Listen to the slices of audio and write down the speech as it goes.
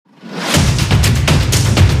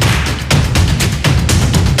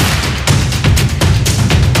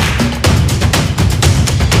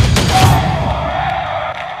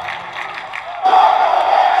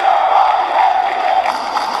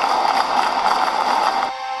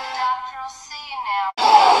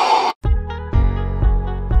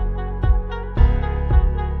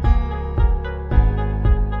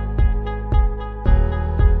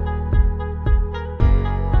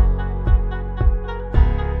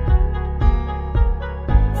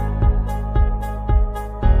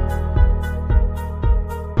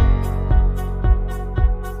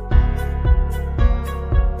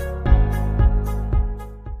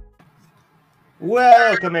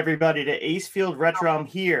Welcome, everybody, to Acefield Retro. I'm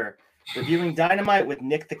here reviewing Dynamite with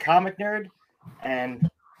Nick the Comic Nerd.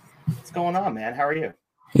 And what's going on, man? How are you?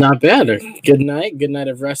 Not bad. Good night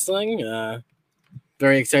of wrestling.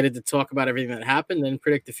 Very excited to talk about everything that happened and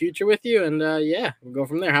predict the future with you. And yeah, we'll go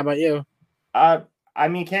from there. How about you?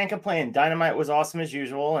 Can't complain. Dynamite was awesome as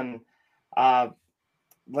usual. And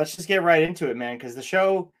let's just get right into it, man, because the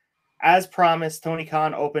show, as promised, Tony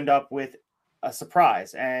Khan opened up with a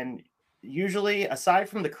surprise. And usually, aside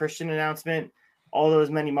from the Christian announcement all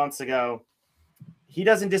those many months ago, he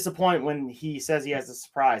doesn't disappoint when he says he has a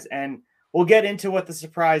surprise. And we'll get into what the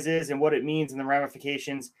surprise is and what it means and the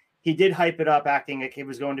ramifications. He did hype it up, acting like it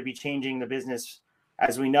was going to be changing the business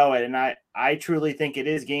as we know it. And I truly think it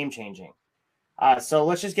is game-changing. So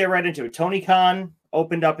let's just get right into it. Tony Khan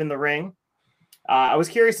opened up in the ring. I was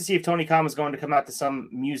curious to see if Tony Khan was going to come out to some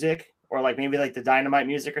music or maybe the Dynamite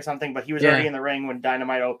music or something, but he was already in the ring when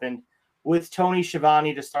Dynamite opened with Tony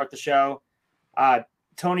Schiavone to start the show.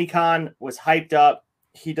 Tony Khan was hyped up.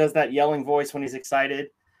 He does that yelling voice when he's excited.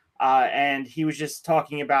 And he was just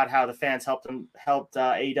talking about how the fans helped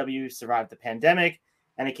AEW survive the pandemic,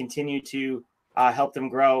 and it continued to help them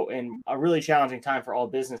grow in a really challenging time for all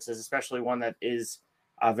businesses, especially one that is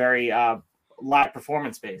very live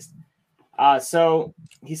performance-based. So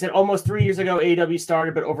he said almost 3 years ago, AEW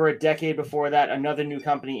started, but over a decade before that, another new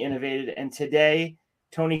company innovated. And today,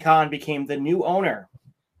 Tony Khan became the new owner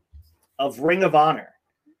of Ring of Honor.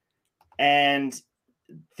 And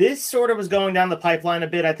this sort of was going down the pipeline a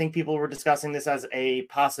bit. I think people were discussing this as a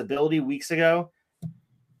possibility weeks ago.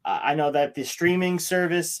 I know that the streaming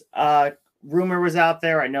service rumor was out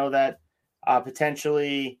there. I know that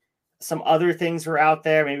potentially some other things were out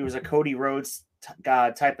there. Maybe it was a Cody Rhodes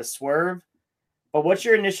type of swerve. But what's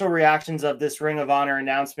your initial reactions of this Ring of Honor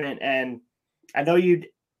announcement? And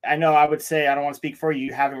I know I would say, I don't want to speak for you,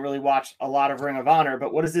 you haven't really watched a lot of Ring of Honor,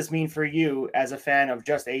 but what does this mean for you as a fan of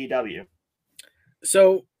just AEW?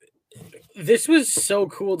 So this was so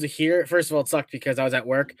cool to hear. First of all, it sucked because I was at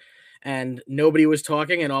work and nobody was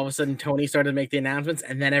talking, and all of a sudden Tony started to make the announcements,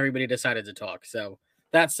 and then everybody decided to talk. So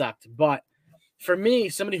that sucked. But for me,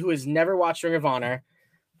 somebody who has never watched Ring of Honor,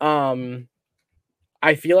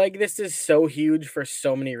 I feel like this is so huge for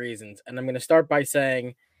so many reasons. And I'm going to start by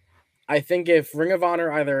saying, I think if Ring of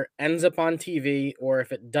Honor either ends up on TV, or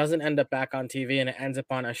if it doesn't end up back on TV and it ends up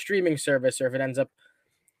on a streaming service, or if it ends up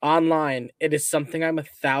online, it is something I'm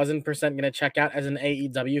 1,000% going to check out as an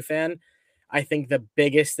AEW fan. I think the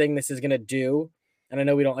biggest thing this is going to do, and I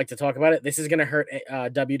know we don't like to talk about it, this is going to hurt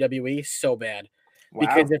WWE so bad. Wow.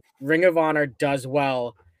 Because if Ring of Honor does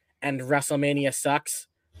well and WrestleMania sucks,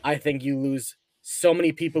 I think you lose so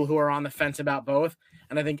many people who are on the fence about both.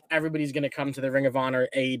 And I think everybody's going to come to the Ring of Honor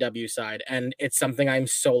AEW side. And it's something I'm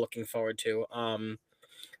so looking forward to.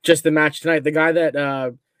 Just the match tonight, the guy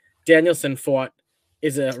that Danielson fought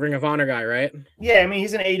is a Ring of Honor guy, right? Yeah, I mean,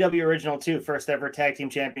 he's an AEW original too. First ever tag team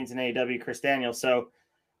champions in AEW, Chris Daniels. So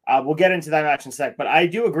we'll get into that match in a sec. But I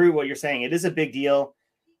do agree with what you're saying. It is a big deal.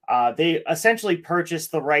 They essentially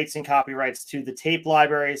purchased the rights and copyrights to the tape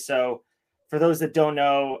library. So for those that don't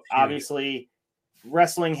know, obviously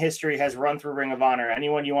wrestling history has run through Ring of Honor.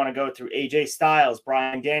 Anyone you want to go through, AJ Styles,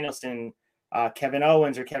 Bryan Danielson, Kevin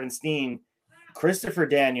Owens or Kevin Steen, Christopher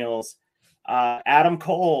Daniels, Adam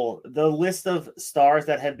Cole, the list of stars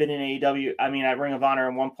that have been in AEW, at Ring of Honor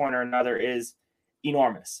at one point or another is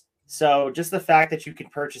enormous. So just the fact that you can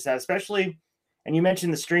purchase that, especially, and you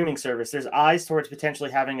mentioned the streaming service, there's eyes towards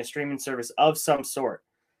potentially having a streaming service of some sort.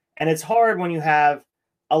 And it's hard when you have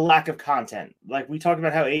a lack of content. Like we talked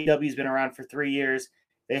about how AEW has been around for 3 years.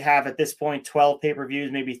 They have at this point 12 pay-per-views,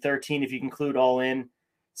 maybe 13 if you include All In.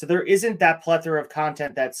 So there isn't that plethora of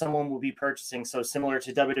content that someone will be purchasing. So similar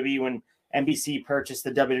to WWE when NBC purchased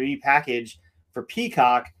the WWE package for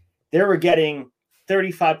Peacock, they were getting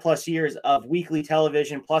 35 plus years of weekly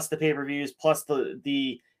television, plus the pay-per-views, plus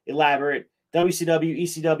the elaborate WCW,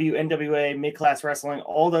 ECW, NWA, mid-class wrestling,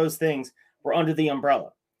 all those things were under the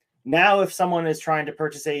umbrella. Now, if someone is trying to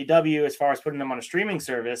purchase AEW as far as putting them on a streaming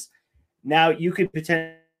service, now you could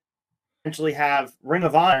potentially have Ring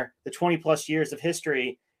of Honor, the 20 plus years of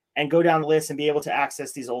history, and go down the list and be able to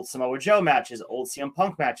access these old Samoa Joe matches, old CM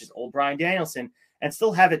Punk matches, old Bryan Danielson, and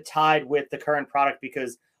still have it tied with the current product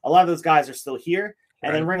because a lot of those guys are still here. Right.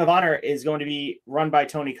 And then Ring of Honor is going to be run by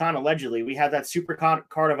Tony Khan, allegedly. We have that Super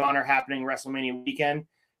Card of Honor happening WrestleMania weekend.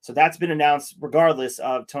 So that's been announced regardless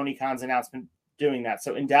of Tony Khan's announcement doing that.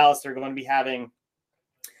 So in Dallas, they're going to be having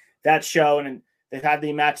that show, and they've had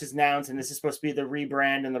the matches announced, and this is supposed to be the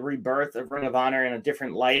rebrand and the rebirth of Ring of Honor in a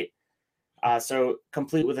different light. So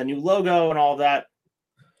complete with a new logo and all that.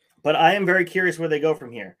 But I am very curious where they go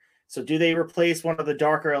from here. So do they replace one of the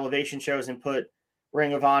darker elevation shows and put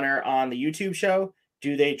Ring of Honor on the YouTube show?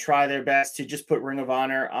 Do they try their best to just put Ring of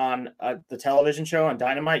Honor on the television show on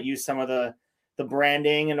Dynamite, use some of the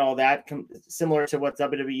branding and all that, similar to what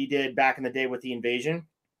WWE did back in the day with the Invasion?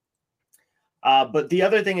 But the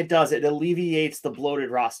other thing it does, it alleviates the bloated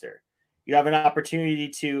roster. You have an opportunity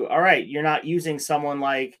to, all right, you're not using someone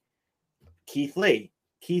like Keith Lee.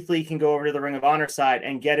 Keith Lee can go over to the Ring of Honor side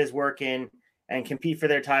and get his work in and compete for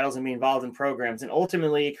their titles and be involved in programs. And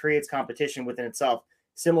ultimately, it creates competition within itself,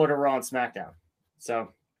 similar to Raw and SmackDown.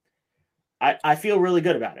 So I feel really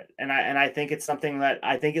good about it. And I think it's something that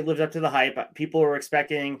I think it lives up to the hype. People were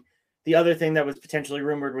expecting. The other thing that was potentially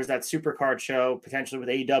rumored was that Supercard show, potentially with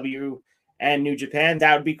AEW and New Japan.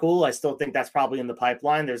 That would be cool. I still think that's probably in the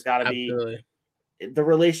pipeline. There's got to be the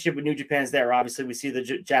relationship with New Japan's there. Obviously, we see the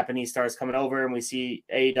Japanese stars coming over, and we see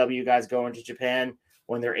AEW guys going to Japan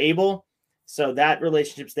when they're able. So that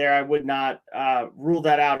relationship's there. I would not rule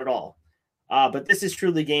that out at all. But this is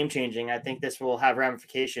truly game-changing. I think this will have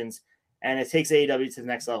ramifications, and it takes AEW to the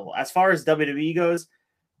next level. As far as WWE goes,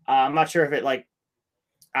 I'm not sure if it,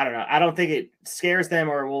 I don't know. I don't think it scares them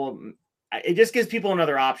it just gives people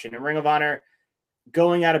another option. And Ring of Honor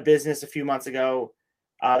going out of business a few months ago,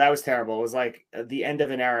 that was terrible. It was like the end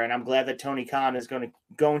of an era, and I'm glad that Tony Khan is going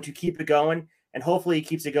to keep it going, and hopefully he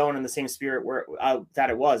keeps it going in the same spirit that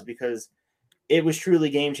it was, because it was truly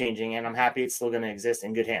game-changing, and I'm happy it's still going to exist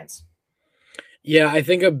in good hands. Yeah, I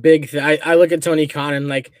think a big thing. I look at Tony Khan, and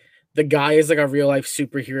the guy is like a real life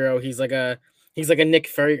superhero. He's like a Nick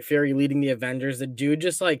Fury leading the Avengers. The dude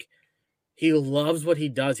just he loves what he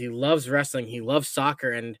does. He loves wrestling. He loves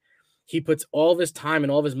soccer, and he puts all of his time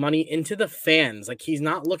and all of his money into the fans. Like, he's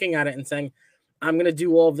not looking at it and saying, I'm going to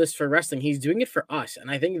do all of this for wrestling. He's doing it for us. And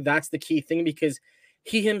I think that's the key thing, because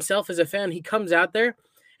he himself is a fan. He comes out there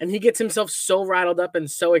and he gets himself so rattled up and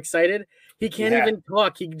so excited. He can't even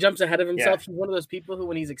talk. He jumps ahead of himself. Yeah. He's one of those people who,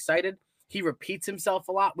 when he's excited, he repeats himself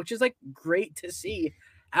a lot, which is great to see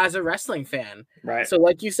as a wrestling fan. Right. So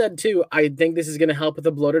like you said too, I think this is going to help with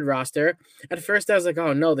the bloated roster. At first I was like,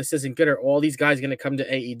 oh no, this isn't good. Are all these guys going to come to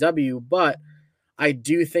AEW? But I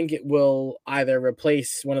do think it will either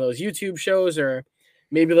replace one of those YouTube shows, or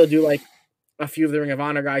maybe they'll do a few of the Ring of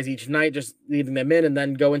Honor guys each night, just leaving them in and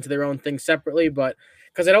then go into their own thing separately. But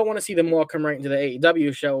because I don't want to see them all come right into the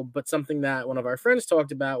AEW show, but something that one of our friends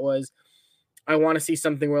talked about was, I want to see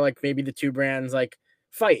something where maybe the two brands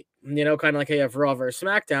fight, kind of like you have Raw versus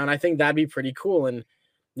SmackDown. I think that'd be pretty cool, and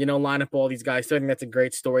line up all these guys. So I think that's a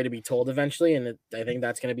great story to be told eventually, and I think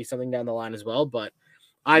that's going to be something down the line as well. But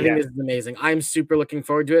I think this is amazing. I'm super looking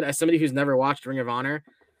forward to it. As somebody who's never watched Ring of Honor,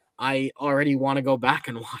 I already want to go back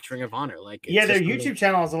and watch Ring of Honor. Their YouTube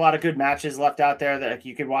channel has a lot of good matches left out there that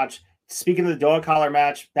you could watch. Speaking of the dog collar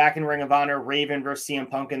match, back in Ring of Honor, Raven versus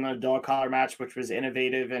CM Punk in the dog collar match, which was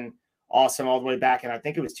innovative and awesome all the way back in, I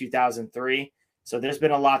think it was 2003. So there's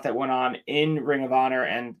been a lot that went on in Ring of Honor,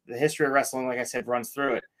 and the history of wrestling, like I said, runs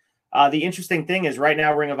through it. The interesting thing is right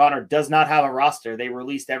now Ring of Honor does not have a roster. They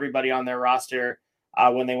released everybody on their roster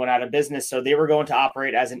when they went out of business. So they were going to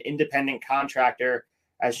operate as an independent contractor,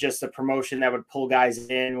 as just a promotion that would pull guys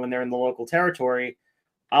in when they're in the local territory.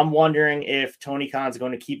 I'm wondering if Tony Khan's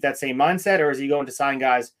going to keep that same mindset, or is he going to sign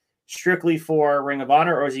guys strictly for Ring of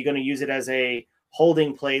Honor, or is he going to use it as a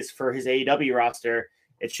holding place for his AEW roster?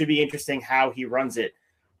 It should be interesting how he runs it.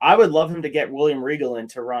 I would love him to get William Regal in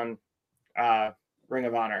to run Ring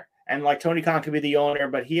of Honor. And Tony Khan could be the owner,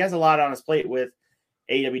 but he has a lot on his plate with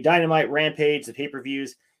AEW Dynamite, Rampage, the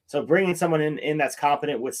pay-per-views. So bringing someone in that's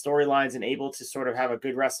competent with storylines and able to sort of have a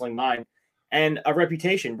good wrestling mind and a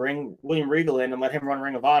reputation, bring William Regal in and let him run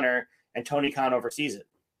Ring of Honor, and Tony Khan oversees it.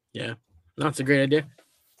 Yeah, that's a great idea.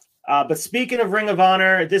 But speaking of Ring of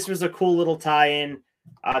Honor, this was a cool little tie-in.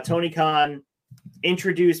 Tony Khan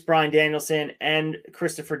introduced Bryan Danielson and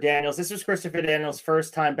Christopher Daniels. This was Christopher Daniels'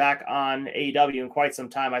 first time back on AEW in quite some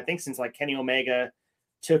time. I think since Kenny Omega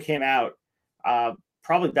took him out,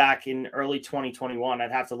 probably back in early 2021.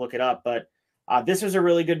 I'd have to look it up, but this was a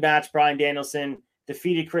really good match. Bryan Danielson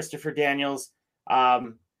defeated Christopher Daniels.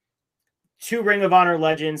 Two Ring of Honor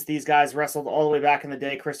legends. These guys wrestled all the way back in the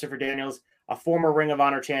day. Christopher Daniels, a former Ring of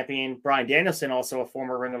Honor champion. Bryan Danielson, also a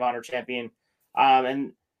former Ring of Honor champion.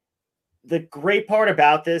 And the great part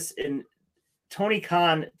about this, and Tony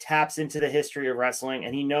Khan taps into the history of wrestling,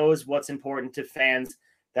 and he knows what's important to fans,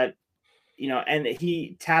 that, and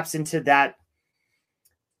he taps into that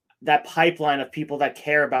pipeline of people that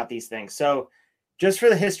care about these things. So just for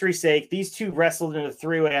the history's sake, these two wrestled in a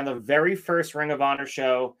three-way on the very first Ring of Honor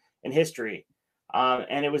show in history.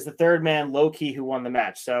 And it was the third man, Low Ki, who won the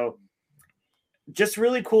match. So just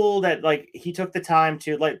really cool that like he took the time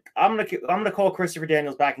to like I'm gonna call Christopher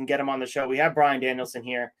Daniels back and get him on the show. We have Bryan Danielson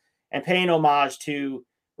here and paying homage to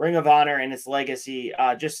Ring of Honor and its legacy.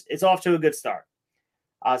 It's off to a good start.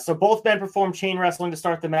 So both men performed chain wrestling to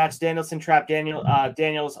start the match. Danielson trapped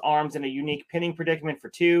Daniels' arms in a unique pinning predicament for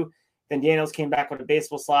 2. Then Daniels came back with a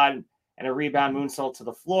baseball slide and a rebound moonsault to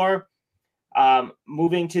the floor.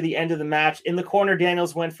 Moving to the end of the match, in the corner,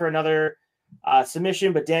 Daniels went for another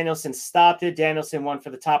submission, but Danielson stopped it. Danielson won for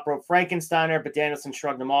the top rope Frankensteiner, but Danielson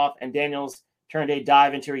shrugged him off, and Daniels turned a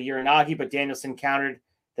dive into a Uranagi, but Danielson countered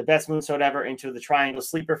the best moonsault ever into the triangle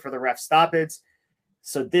sleeper for the ref stoppage.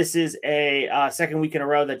 So this is a second week in a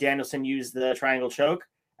row that Danielson used the triangle choke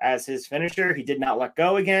as his finisher. He did not let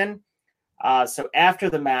go again. So after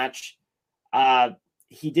the match,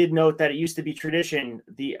 he did note that it used to be tradition.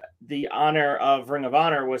 The honor of Ring of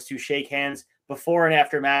Honor was to shake hands before and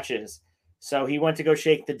after matches. So he went to go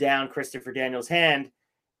shake the down Christopher Daniels' hand,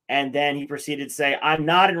 and then he proceeded to say, "I'm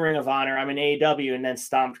not in Ring of Honor, I'm in AEW," and then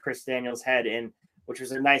stomped Chris Daniels' head in, which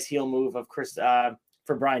was a nice heel move of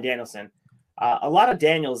for Bryan Danielson. A lot of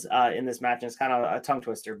Daniels in this match, and it's kind of a tongue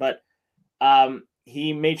twister, but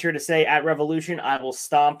he made sure to say, "At Revolution, I will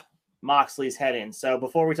stomp Moxley's head in." So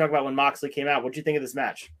before we talk about when Moxley came out, what do you think of this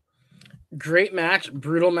match? Great match,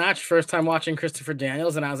 brutal match. First time watching Christopher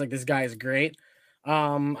Daniels, and I was like, this guy is great.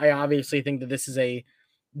 I obviously think that this is a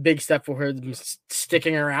big step for him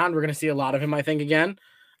sticking around. We're going to see a lot of him, I think, again,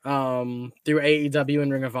 through AEW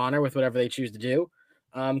and Ring of Honor with whatever they choose to do.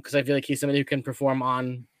 Because I feel like he's somebody who can perform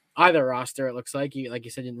on either roster. It looks like like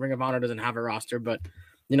you said, Ring of Honor doesn't have a roster, but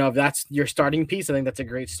if that's your starting piece, I think that's a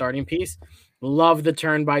great starting piece. Love the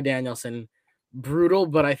turn by Danielson. Brutal,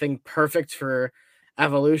 but I think perfect for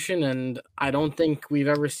Evolution. And I don't think we've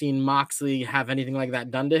ever seen Moxley have anything like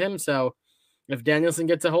that done to him. So if Danielson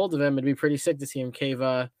gets a hold of him, it'd be pretty sick to see him cave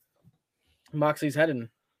Moxley's head in.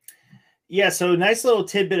 Yeah, so nice little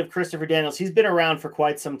tidbit of Christopher Daniels. He's been around for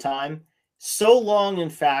quite some time. So long, in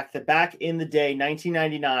fact, that back in the day,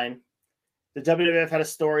 1999, the WWF had a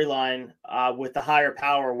storyline with the Higher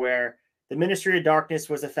Power where the Ministry of Darkness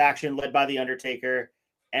was a faction led by The Undertaker,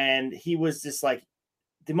 and he was just like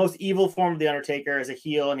the most evil form of The Undertaker as a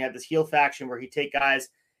heel, and he had this heel faction where he'd take guys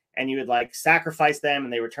and he would like sacrifice them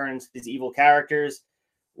and they would turn into these evil characters.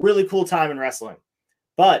 Really cool time in wrestling.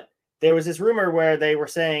 But there was this rumor where they were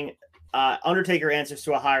saying Undertaker answers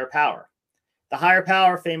to a higher power. The higher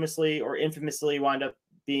power famously or infamously wound up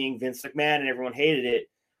being Vince McMahon, and everyone hated it.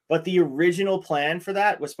 But the original plan for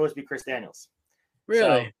that was supposed to be Chris Daniels.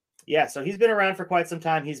 Really? So he's been around for quite some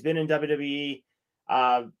time. He's been in WWE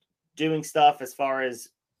doing stuff as far as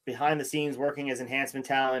behind the scenes, working as enhancement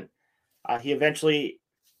talent. He eventually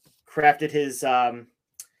crafted his,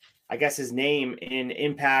 his name in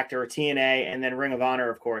Impact or TNA, and then Ring of Honor,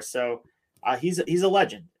 of course. So he's a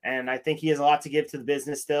legend, and I think he has a lot to give to the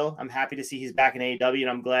business still. I'm happy to see he's back in AEW, and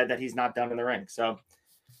I'm glad that he's not done in the ring. So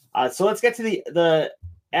let's get to the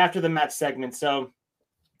after the match segment. So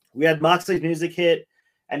we had Moxley's music hit,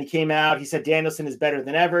 and he came out. He said Danielson is better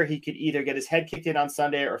than ever. He could either get his head kicked in on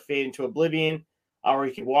Sunday or fade into oblivion, or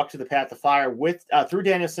he could walk to the path of fire through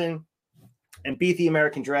Danielson and beat the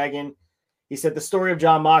American Dragon. He said the story of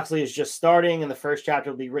Jon Moxley is just starting, and the first chapter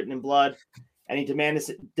will be written in blood. And he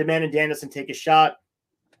demanded Danielson take a shot.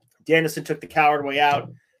 Danielson took the coward way out,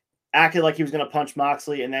 acted like he was going to punch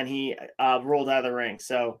Moxley, and then he rolled out of the ring.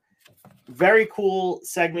 So very cool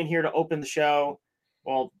segment here to open the show.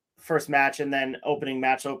 Well, first match and then opening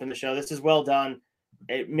match to open the show. This is well done.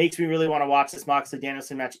 It makes me really want to watch this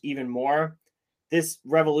Moxley-Danielson match even more. This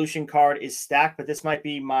Revolution card is stacked, but this might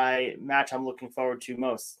be my match I'm looking forward to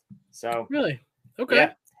most. So really? Okay.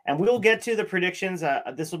 Yeah. And we'll get to the predictions.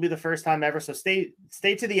 This will be the first time ever. So stay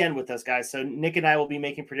to the end with us, guys. So Nick and I will be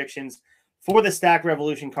making predictions for the stacked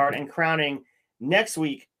Revolution card and crowning next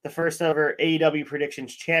week the first ever AEW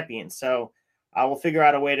predictions champion. So we'll figure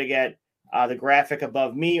out a way to get the graphic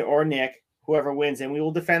above me or Nick, whoever wins, and we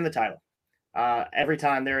will defend the title every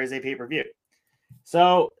time there is a pay-per-view.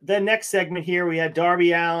 So the next segment here, we had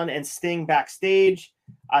Darby Allin and Sting backstage.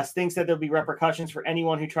 Sting said there'll be repercussions for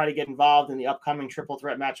anyone who try to get involved in the upcoming triple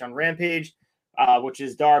threat match on Rampage, which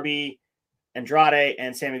is Darby, Andrade,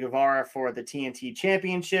 and Sammy Guevara for the TNT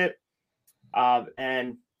Championship.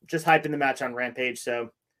 And just hyping the match on Rampage.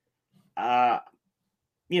 So,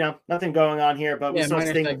 nothing going on here, but we saw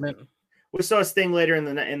Sting. Segment. We saw Sting later in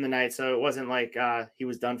the night, so it wasn't like he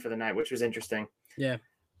was done for the night, which was interesting. Yeah.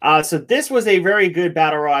 So this was a very good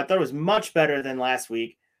battle royal. I thought it was much better than last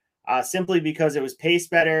week, simply because it was paced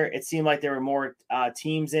better. It seemed like there were more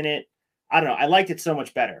teams in it. I don't know. I liked it so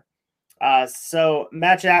much better. So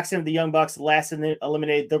Matt Jackson of the Young Bucks last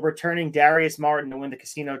eliminated the returning Darius Martin to win the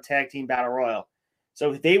Casino Tag Team Battle Royal.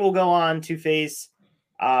 So they will go on to face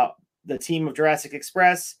the team of Jurassic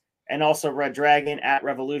Express and also Red Dragon at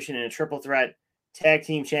Revolution in a triple threat tag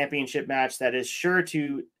team championship match that is sure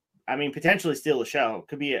to, potentially steal the show.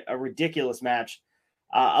 Could be a ridiculous match.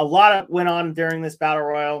 A lot went on during this Battle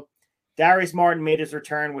Royal. Darius Martin made his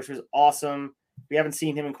return, which was awesome. We haven't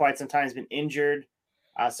seen him in quite some time. He's been injured.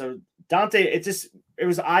 So Dante, it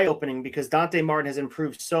was eye-opening because Dante Martin has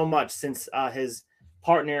improved so much since his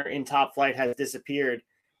partner in Top Flight has disappeared.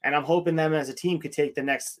 And I'm hoping them as a team could take the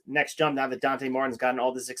next jump now that Dante Martin's gotten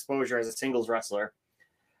all this exposure as a singles wrestler.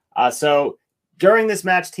 So during this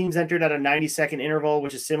match, teams entered at a 90-second interval,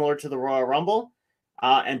 which is similar to the Royal Rumble.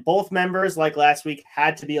 And both members, like last week,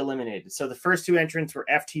 had to be eliminated. So the first two entrants were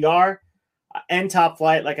FTR and Top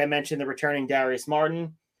Flight, like I mentioned, the returning Darius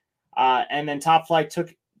Martin. And then Top Flight took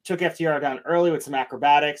FTR down early with some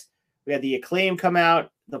acrobatics. We had the Acclaim come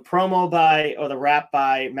out. The promo the rap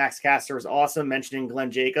by Max Caster was awesome, mentioning Glenn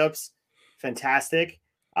Jacobs. Fantastic.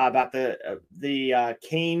 About the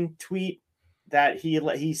Kane tweet that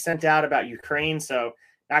he sent out about Ukraine. So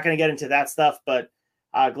not going to get into that stuff, but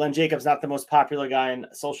Glenn Jacobs not the most popular guy in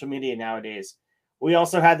social media nowadays. We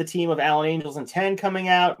also had the team of Alan Angels and 10 coming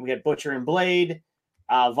out. We had Butcher and Blade,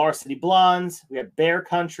 Varsity Blondes. We had Bear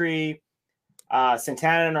Country,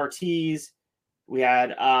 Santana and Ortiz. We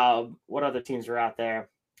had what other teams were out there?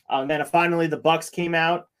 And then finally the Bucks came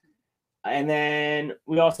out. And then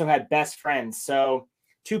we also had Best Friends. So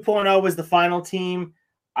 2.0 was the final team.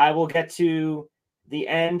 I will get to the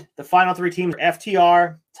end. The final three teams were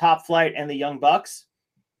FTR, Top Flight, and the Young Bucks.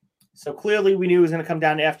 So clearly we knew it was going to come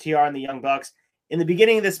down to FTR and the Young Bucks. In the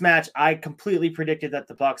beginning of this match, I completely predicted that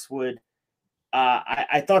the Bucks would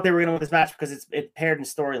I thought they were going to win this match because it paired in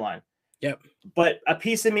storyline. Yep. But a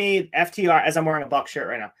piece of me, FTR, as I'm wearing a Buck shirt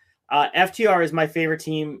right now, FTR is my favorite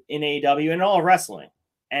team in AEW and all wrestling.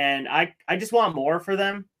 And I just want more for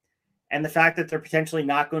them. And the fact that they're potentially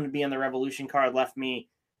not going to be on the Revolution card left me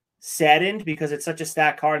saddened because it's such a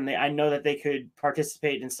stacked card. And I know that they could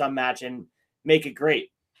participate in some match and make it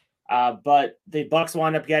great. But the Bucks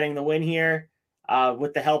wound up getting the win here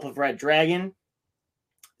with the help of Red Dragon.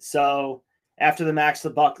 So after the match,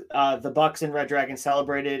 the Bucks and Red Dragon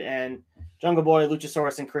celebrated, and Jungle Boy,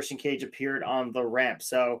 Luchasaurus, and Christian Cage appeared on the ramp.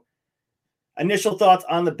 So initial thoughts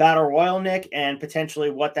on the Battle Royal, Nick, and potentially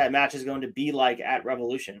what that match is going to be like at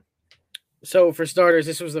Revolution. So for starters,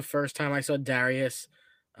 this was the first time I saw Darius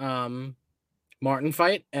Martin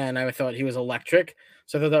fight, and I thought he was electric.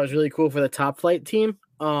 So I thought that was really cool for the Top Flight team.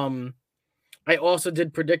 I also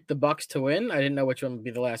did predict the Bucks to win. I didn't know which one would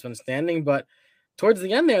be the last one standing, but towards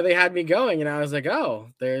the end there, they had me going, and I was like, oh,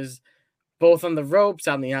 there's both on the ropes,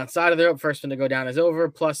 on the outside of the rope. First one to go down is over,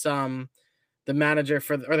 plus the manager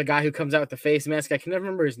or the guy who comes out with the face mask. I can never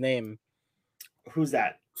remember his name. Who's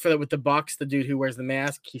that? With the Bucks, the dude who wears the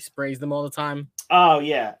mask. He sprays them all the time. Oh,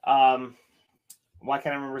 yeah. Why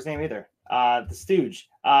can't I remember his name either? The Stooge.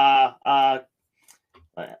 Hold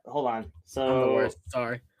on. So I'm the worst.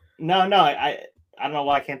 Sorry. No, I don't know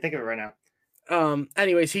why I can't think of it right now.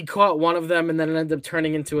 Anyways, he caught one of them, and then it ended up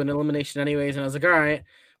turning into an elimination anyways, and I was like, all right.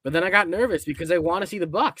 But then I got nervous because I want to see the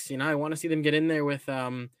Bucks. I want to see them get in there with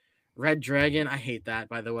Red Dragon. I hate that,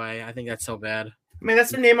 by the way. I think that's so bad. I mean,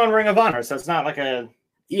 that's the name on Ring of Honor, so it's not like a...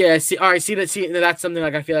 Yeah, see, all right, see, that's something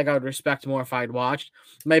like I feel like I would respect more if I'd watched.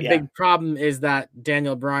 My big problem is that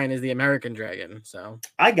Daniel Bryan is the American Dragon, so...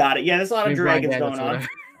 I got it. Yeah, there's a lot of dragons going on.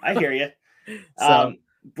 I hear you. So,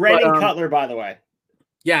 Brandon Cutler, by the way.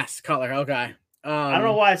 Yes, Cutler. Okay. I don't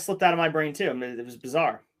know why it slipped out of my brain too. I mean, it was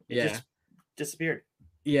bizarre. It just disappeared.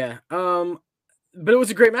 Yeah. But it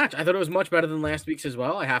was a great match. I thought it was much better than last week's as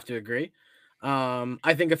well. I have to agree.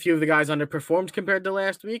 I think a few of the guys underperformed compared to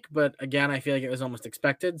last week, but again, I feel like it was almost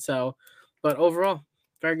expected. So, but overall,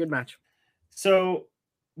 very good match. So,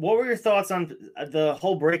 what were your thoughts on the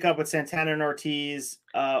whole breakup with Santana and Ortiz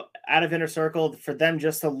out of Inner Circle for them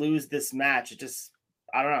just to lose this match? It just,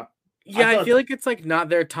 I don't know. Yeah, I feel like it's like not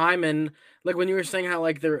their time. And like when you were saying how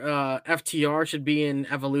like their FTR should be in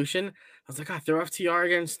Evolution, I was like, throw FTR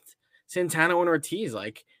against Santana and Ortiz.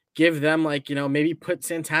 Like give them like, maybe put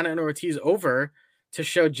Santana and Ortiz over to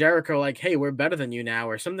show Jericho like, hey, we're better than you now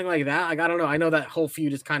or something like that. Like, I don't know. I know that whole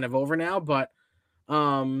feud is kind of over now, but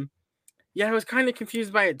yeah, I was kind of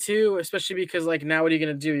confused by it too, especially because like now what are you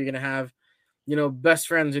going to do? You're going to have, Best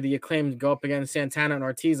Friends or the Acclaimed go up against Santana and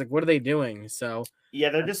Ortiz. Like, what are they doing? So yeah,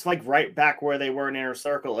 they're just like right back where they were in Inner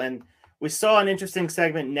Circle. And we saw an interesting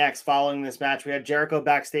segment next following this match. We had Jericho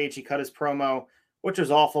backstage. He cut his promo, which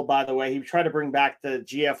was awful, by the way. He tried to bring back the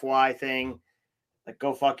GFY thing. Like,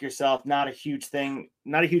 go fuck yourself. Not a huge thing.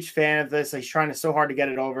 Not a huge fan of this. He's trying so hard to get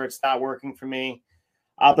it over. It's not working for me.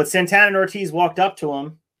 But Santana and Ortiz walked up to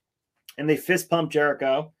him and they fist pumped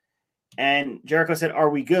Jericho. And Jericho said, "Are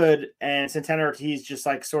we good?" And Santana and Ortiz just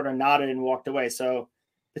like sort of nodded and walked away. So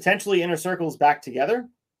potentially Inner Circle's back together.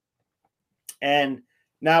 And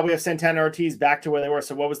now we have Santana and Ortiz back to where they were.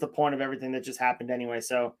 So what was the point of everything that just happened anyway?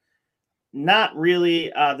 So not really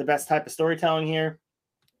the best type of storytelling here.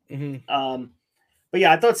 Mm-hmm. But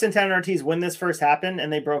yeah, I thought Santana and Ortiz, when this first happened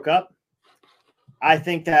and they broke up, I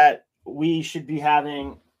think that we should have been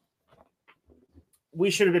having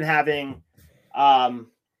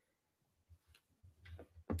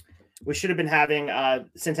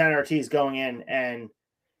Santana and Ortiz going in and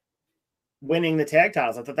winning the tag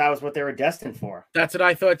titles. I thought that was what they were destined for. That's what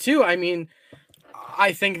I thought too. I mean,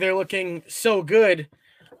 I think they're looking so good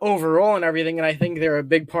overall and everything, and I think they're a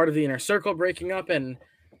big part of the Inner Circle breaking up, and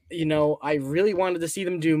you know, I really wanted to see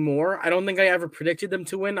them do more. I don't think I ever predicted them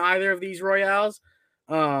to win either of these Royales.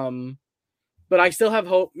 But I still have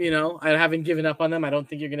hope, you know. I haven't given up on them. I don't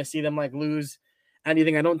think you're going to see them like lose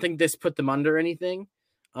anything. I don't think this put them under anything.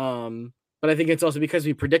 But I think it's also because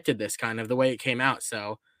we predicted this kind of the way it came out.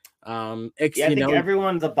 So I think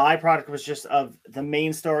everyone, the byproduct was just of the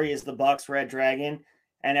main story is the Bucks Red Dragon,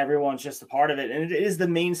 and everyone's just a part of it. And it is the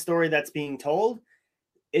main story that's being told.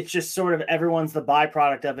 It's just sort of everyone's the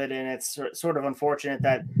byproduct of it, and it's sort of unfortunate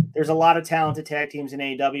that there's a lot of talented tag teams in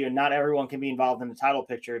AEW, and not everyone can be involved in the title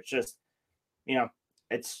picture. It's just, you know,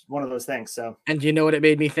 it's one of those things. So, and do you know what it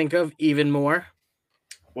made me think of even more?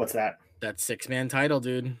 What's that? That 6-man title,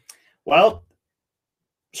 dude. Well,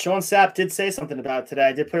 Sean Sapp did say something about it today.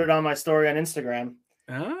 I did put it on my story on Instagram.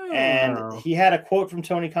 Oh. And he had a quote from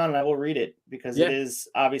Tony Khan, and I will read it because it is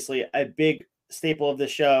obviously a big staple of the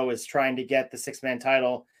show is trying to get the 6-man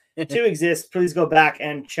title to exist. Please go back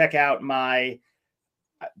and check out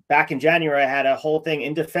back in January, I had a whole thing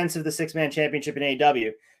in defense of the 6-man championship in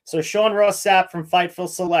AEW. So Sean Ross Sapp from Fightful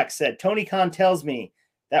Select said, Tony Khan tells me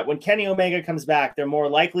that when Kenny Omega comes back, they're more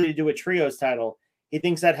likely to do a trios title. He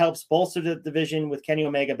thinks that helps bolster the division with Kenny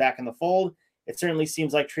Omega back in the fold. It certainly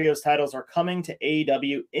seems like trios titles are coming to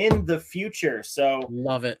AEW in the future. So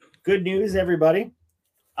love it. Good news, everybody.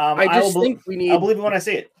 I think we need. I'll believe it when I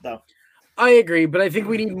see it, though. I agree, but I think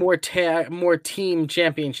we need more team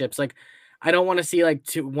championships. Like, I don't want to see like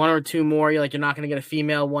one or two more. You're not going to get a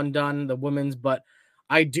female one done, the women's, but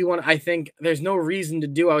I do want. I think there's no reason to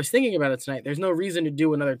do. I was thinking about it tonight. There's no reason to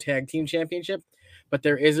do another tag team championship, but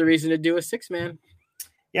there is a reason to do a 6-man.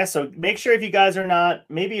 Yeah, so make sure if you guys are not,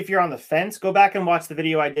 maybe if you're on the fence, go back and watch the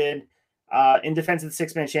video I did in defense of the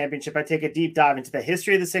 6-man championship. I take a deep dive into the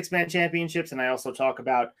history of the 6-man championships, and I also talk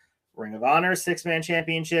about Ring of Honor's 6-man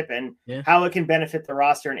championship and how it can benefit the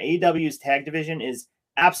roster. And AEW's tag division is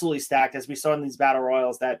absolutely stacked, as we saw in these battle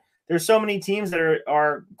royals, that there's so many teams that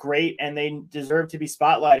are great and they deserve to be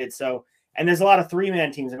spotlighted. So, and there's a lot of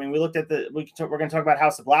 3-man teams. I mean, we looked at we're going to talk about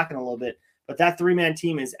House of Black in a little bit, but that 3-man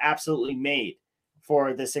team is absolutely made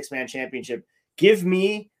for the 6-man championship. Give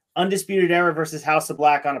me Undisputed Era versus House of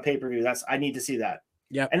Black on a pay-per-view. I need to see that.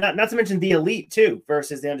 Yeah. And not to mention the Elite too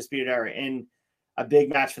versus the Undisputed Era in a big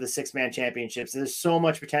match for the 6-man championships. There's so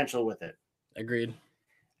much potential with it. Agreed.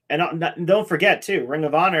 And don't forget too, Ring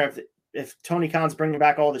of Honor, if Tony Khan's bringing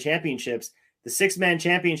back all the championships, the 6-man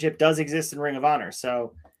championship does exist in Ring of Honor.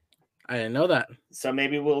 So I didn't know that. So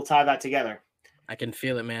maybe we'll tie that together. I can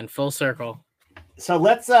feel it, man. Full circle. So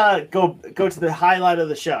let's go to the highlight of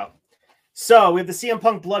the show. So we have the CM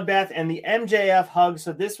Punk bloodbath and the MJF hug.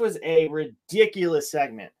 So this was a ridiculous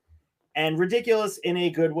segment, and ridiculous in a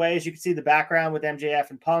good way. As you can see the background with MJF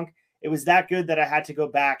and Punk, it was that good that I had to go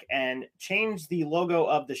back and change the logo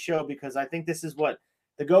of the show because I think this is what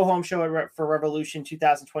the Go Home show for Revolution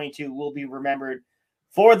 2022 will be remembered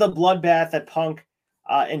for, the bloodbath that Punk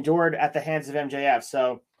endured at the hands of MJF.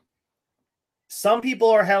 So some people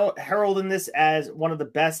are heralding this as one of the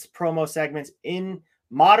best promo segments in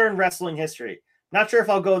modern wrestling history. Not sure if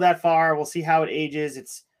I'll go that far. We'll see how it ages.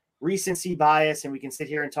 It's recency bias, and we can sit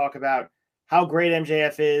here and talk about how great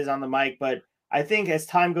MJF is on the mic. But I think as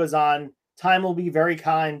time goes on, time will be very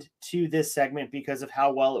kind to this segment because of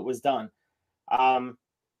how well it was done. I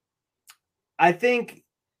think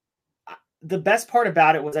the best part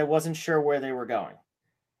about it was I wasn't sure where they were going.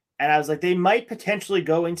 And I was like, they might potentially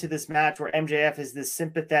go into this match where MJF is this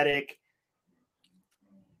sympathetic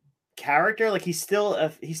character. Like he's still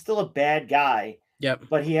a bad guy. Yep.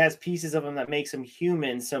 But he has pieces of him that makes him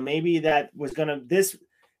human. So maybe that was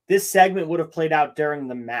this segment would have played out during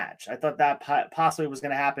the match. I thought that possibly was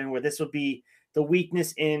going to happen, where this would be the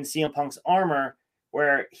weakness in CM Punk's armor,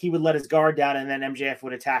 where he would let his guard down and then MJF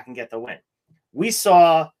would attack and get the win. we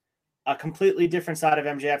saw a completely different side of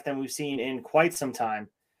MJF than we've seen in quite some time.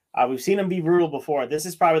 We've seen him be brutal before. This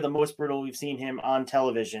is probably the most brutal we've seen him on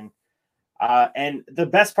television. And the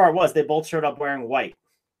best part was they both showed up wearing white.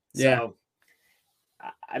 Yeah. So,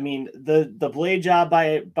 I mean, the blade job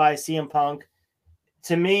by CM Punk,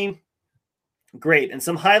 to me, great. And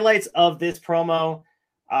some highlights of this promo,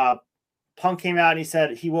 Punk came out and he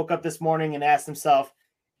said he woke up this morning and asked himself,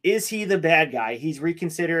 is he the bad guy? He's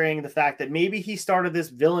reconsidering the fact that maybe he started this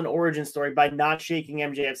villain origin story by not shaking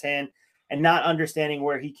MJF's hand and not understanding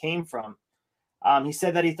where he came from. He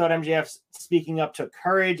said that he thought MJF speaking up took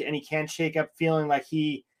courage and he can't shake up feeling like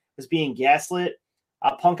he was being gaslit.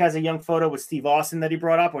 Punk has a young photo with Steve Austin that he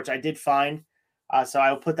brought up, which I did find. So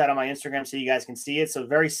I will put that on my Instagram so you guys can see it. So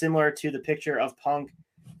very similar to the picture of Punk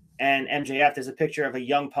and MJF, there's a picture of a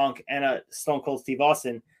young Punk and a Stone Cold Steve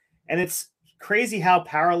Austin. And it's crazy how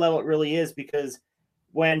parallel it really is, because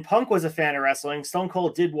when Punk was a fan of wrestling, Stone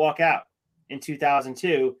Cold did walk out in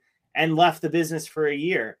 2002 and left the business for a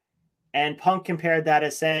year. And Punk compared that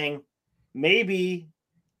as saying, maybe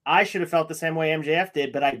I should have felt the same way MJF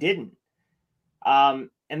did, but I didn't. And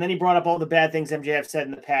then he brought up all the bad things MJF said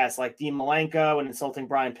in the past, like Dean Malenko and insulting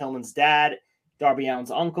Brian Pillman's dad, Darby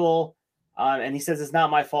Allin's uncle. And he says, it's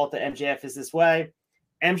not my fault that MJF is this way.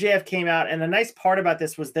 MJF came out, and the nice part about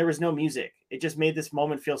this was there was no music. It just made this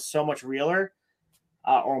moment feel so much realer,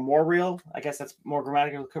 or more real. I guess that's more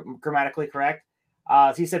grammatically correct.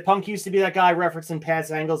 So he said, Punk used to be that guy referencing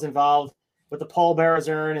past angles involved with the Paul Bearer's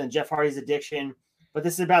urn and Jeff Hardy's addiction. But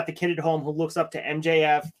this is about the kid at home who looks up to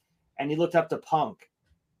MJF, and he looked up to Punk.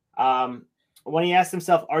 When he asked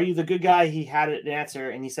himself, are you the good guy? He had an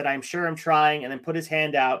answer, and he said, I'm sure I'm trying, and then put his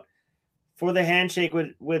hand out for the handshake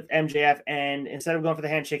with MJF, and instead of going for the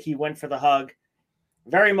handshake, he went for the hug.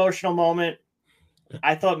 Very emotional moment.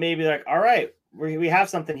 I thought maybe like, all right, we have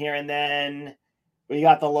something here, and then we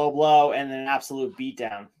got the low blow and then an absolute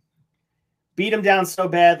beatdown. Beat him down so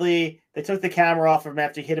badly, they took the camera off of him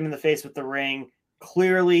after he hit him in the face with the ring.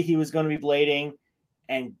 Clearly, he was going to be blading,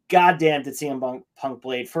 and goddamn did CM Punk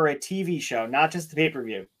blade for a TV show, not just the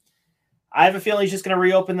pay-per-view. I have a feeling he's just going to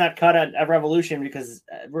reopen that cut at Revolution, because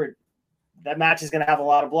that match is going to have a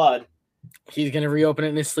lot of blood. He's going to reopen it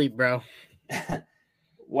in his sleep, bro.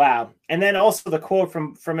 Wow. And then also the quote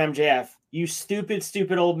from MJF, you stupid,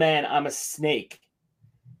 stupid old man, I'm a snake.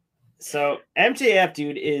 So MJF,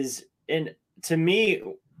 dude, to me,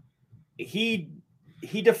 he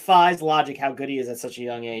defies logic how good he is at such a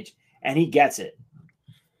young age, and he gets it.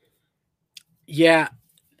 Yeah,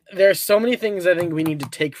 there's so many things I think we need to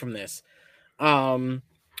take from this.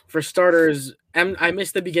 For starters, I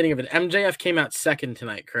missed the beginning of it. MJF came out second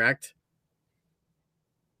tonight, correct?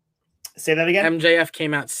 Say that again? MJF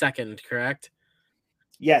came out second, correct?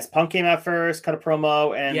 Yes, Punk came out first, cut a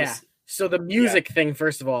promo, and yeah. So the music thing,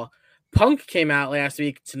 first of all, Punk came out last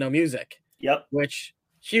week to no music. Yep. Which,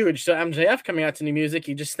 huge. So MJF coming out to new music,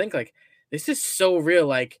 you just think like, this is so real.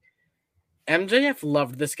 Like, MJF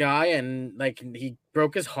loved this guy, and like he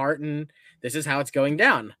broke his heart, and this is how it's going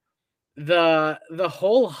down. The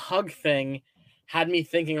whole hug thing had me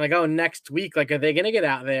thinking like, oh, next week, like, are they going to get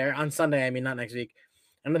out there on Sunday? I mean, not next week.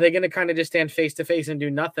 And are they going to kind of just stand face to face and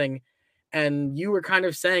do nothing? And you were kind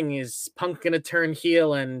of saying, is Punk going to turn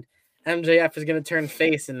heel and MJF is going to turn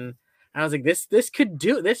face? And I was like, this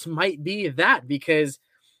might be that, because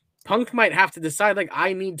Punk might have to decide, like,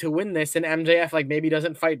 I need to win this, and MJF, like, maybe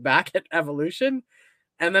doesn't fight back at Evolution.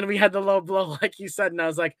 And then we had the low blow, like you said, and I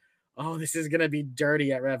was like, oh, this is going to be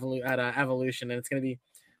dirty at Evolution, and it's going to be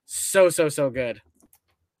so good.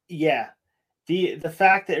 Yeah. The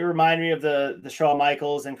fact that it reminded me of the Shawn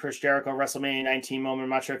Michaels and Chris Jericho WrestleMania 19 moment, I'm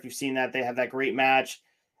not sure if you've seen that. They had that great match.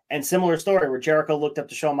 And similar story where Jericho looked up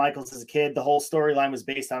to Shawn Michaels as a kid. The whole storyline was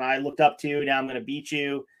based on, I looked up to you, now I'm going to beat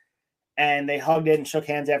you. And they hugged it and shook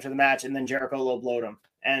hands after the match, and then Jericho low-blowed him.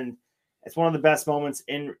 And it's one of the best moments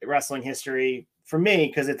in wrestling history for me,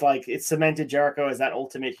 because it's like it cemented Jericho as that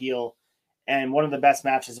ultimate heel, and one of the best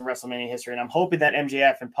matches in WrestleMania history. And I'm hoping that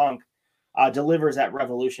MJF and Punk delivers at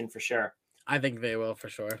Revolution for sure. I think they will for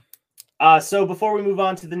sure. So before we move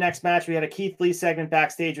on to the next match, we had a Keith Lee segment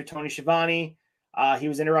backstage with Tony Schiavone. He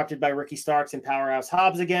was interrupted by Ricky Starks and Powerhouse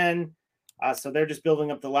Hobbs again. So they're just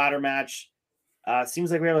building up the ladder match.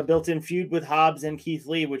 Seems like we have a built-in feud with Hobbs and Keith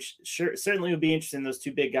Lee, which certainly would be interesting, those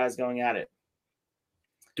two big guys going at it.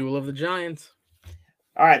 Duel of the Giants.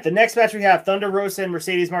 All right, the next match we have, Thunder Rosa and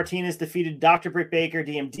Mercedes Martinez defeated Dr. Britt Baker,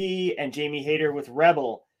 DMD, and Jamie Hayter with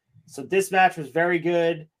Rebel. So this match was very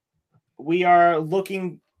good. We are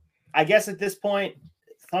looking, I guess at this point,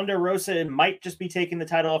 Thunder Rosa might just be taking the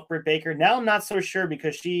title off Britt Baker. Now I'm not so sure,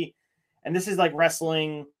 because and this is like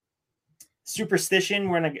wrestling superstition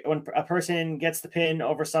when a person gets the pin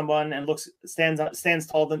over someone and stands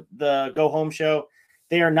tall the go home show,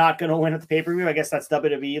 they are not going to win at the pay-per-view. I guess that's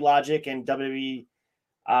WWE logic, and WWE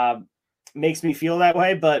makes me feel that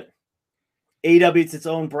way. But AEW, it's its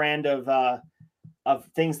own brand of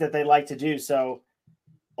things that they like to do. So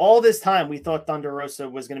all this time, we thought Thunder Rosa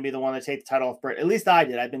was going to be the one to take the title off Britt. At least I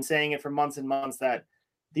did. I've been saying it for months and months that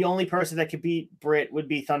the only person that could beat Britt would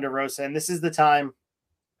be Thunder Rosa, and this is the time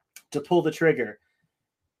to pull the trigger.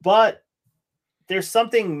 But there's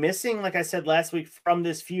something missing, like I said last week, from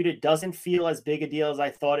this feud. It doesn't feel as big a deal as I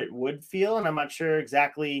thought it would feel, and I'm not sure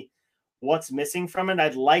exactly what's missing from it.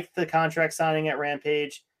 I'd like the contract signing at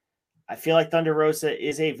Rampage. I feel like Thunder Rosa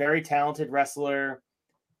is a very talented wrestler,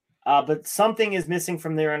 but something is missing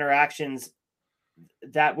from their interactions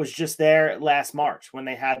that was just there last March when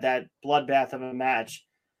they had that bloodbath of a match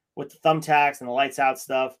with the thumbtacks and the lights out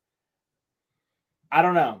stuff. I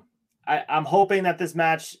don't know. I'm hoping that this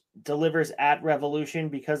match delivers at Revolution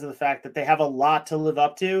because of the fact that they have a lot to live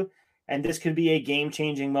up to, and this could be a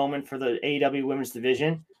game-changing moment for the AEW Women's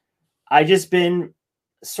Division. I just been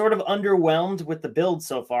sort of underwhelmed with the build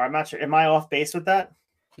so far. I'm not sure. Am I off base with that?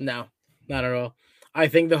 No, not at all. I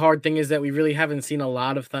think the hard thing is that we really haven't seen a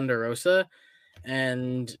lot of Thunder Rosa,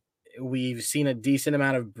 and we've seen a decent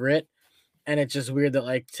amount of Britt, and it's just weird that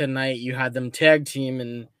like tonight you had them tag team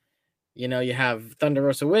and you know, you have Thunder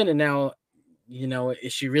Rosa win, and now, you know,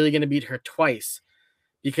 is she really going to beat her twice?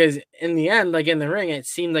 Because in the end, like in the ring, it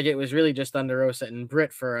seemed like it was really just Thunder Rosa and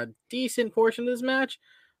Britt for a decent portion of this match.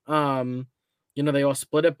 You know, they all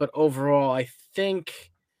split it, but overall, I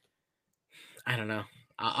think, I don't know.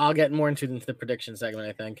 I'll get more into the prediction segment,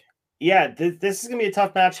 I think. Yeah, this is going to be a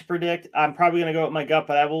tough match to predict. I'm probably going to go with my gut,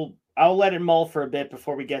 but I'll let it mull for a bit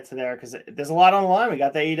before we get to there because there's a lot on the line. We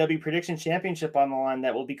got the AEW Prediction Championship on the line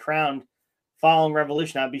that will be crowned following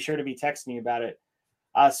Revolution. I'll be sure to be texting you about it.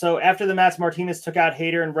 So after the match, Martinez took out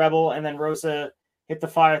Hayter and Rebel, and then Rosa hit the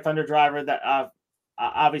Fire Thunder Driver. That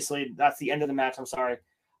obviously that's the end of the match. I'm sorry.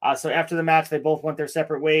 So after the match, they both went their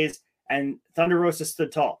separate ways, and Thunder Rosa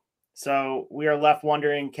stood tall. So we are left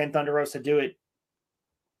wondering, can Thunder Rosa do it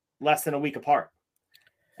less than a week apart?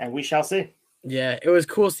 And we shall see. Yeah, it was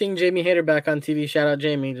cool seeing Jamie Hayter back on TV. Shout out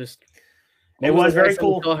Jamie. It was very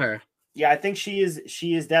cool. Her. Yeah, I think she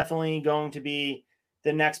is definitely going to be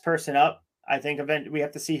the next person up. I think we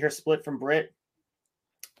have to see her split from Britt.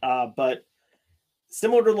 But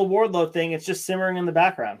similar to the Wardlow thing, it's just simmering in the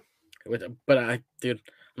background. Dude,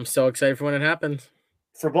 I'm so excited for when it happens.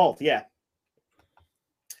 For both, yeah.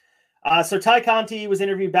 So Ty Conti was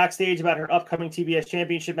interviewed backstage about her upcoming TBS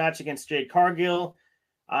Championship match against Jade Cargill.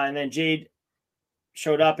 And then Jade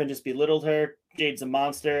showed up and just belittled her. Jade's a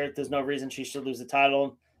monster. There's no reason she should lose the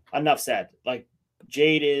title. Enough said. Like,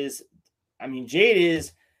 Jade is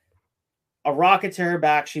a rocket to her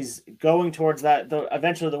back. She's going towards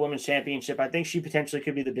eventually the women's championship. I think she potentially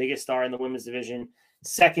could be the biggest star in the women's division,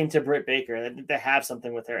 second to Britt Baker. They have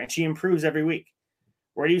something with her, and she improves every week.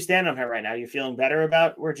 Where do you stand on her right now? You feeling better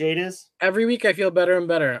about where Jade is? Every week I feel better and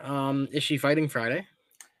better. Is she fighting Friday?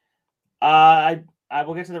 I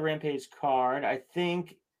will get to the Rampage card. I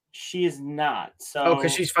think she is not. So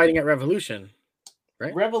because she's fighting at Revolution,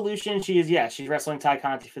 right? Revolution, she is. Yeah, she's wrestling Ty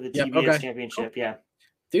Conti for the TBS Championship. Cool. Yeah,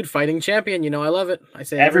 dude, fighting champion. You know I love it. I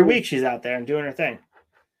say every week she's out there and doing her thing.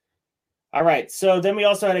 All right. So then we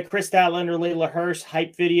also had a Chris Statlander, Layla Hirsch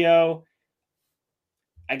hype video.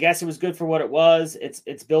 I guess it was good for what it was.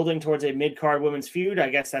 It's building towards a mid-card women's feud. I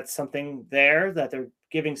guess that's something there that they're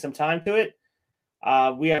giving some time to it.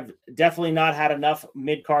 We have definitely not had enough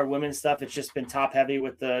mid-card women's stuff. It's just been top-heavy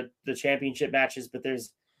with the championship matches, but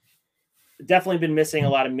there's definitely been missing a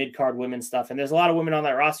lot of mid-card women's stuff. And there's a lot of women on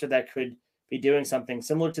that roster that could be doing something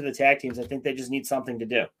similar to the tag teams. I think they just need something to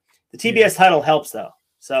do. The TBS title helps, though.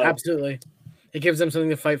 So absolutely. It gives them something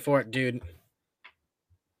to fight for, dude.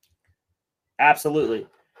 Absolutely.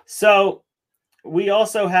 So we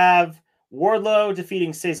also have Wardlow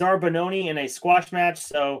defeating Cesar Bononi in a squash match.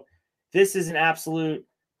 So this is an absolute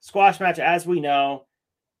squash match, as we know.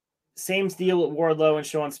 Same deal with Wardlow and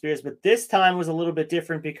Shawn Spears, but this time was a little bit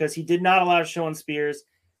different because he did not allow Shawn Spears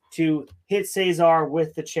to hit Cesar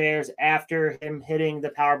with the chairs after him hitting the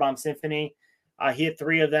Powerbomb Symphony. He hit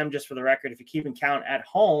 3 of them, just for the record, if you keep in count at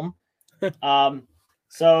home.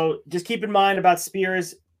 So just keep in mind about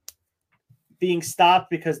Spears being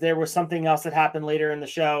stopped because there was something else that happened later in the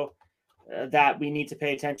show that we need to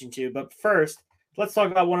pay attention to. But first, let's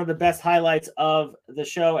talk about one of the best highlights of the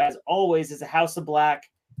show, as always, is a House of Black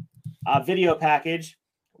video package,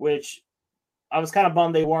 which I was kind of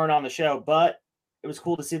bummed they weren't on the show, but it was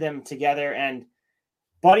cool to see them together. And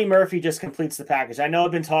Buddy Murphy just completes the package. I know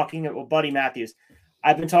I've been talking about Buddy Matthews.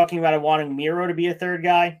 I've been talking about wanting Miro to be a third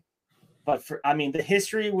guy. But the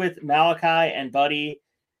history with Malachi and Buddy,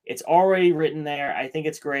 it's already written there. I think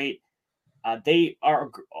it's great. They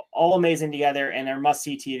are all amazing together, and they're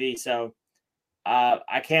must-see TV. So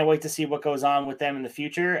I can't wait to see what goes on with them in the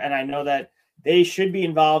future. And I know that they should be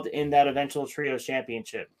involved in that eventual Trios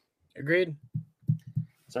Championship. Agreed.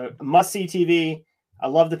 So must-see TV. I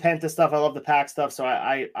love the Penta stuff. I love the Pac stuff. So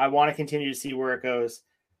I want to continue to see where it goes.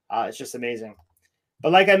 It's just amazing.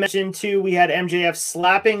 But like I mentioned, too, we had MJF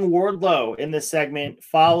slapping Wardlow in this segment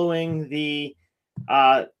following the,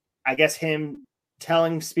 him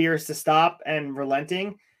telling Spears to stop and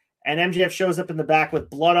relenting. And MJF shows up in the back with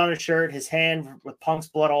blood on his shirt, his hand with Punk's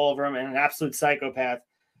blood all over him, and an absolute psychopath.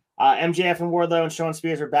 MJF and Wardlow and Shawn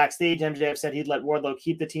Spears were backstage. MJF said he'd let Wardlow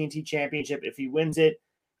keep the TNT Championship if he wins it,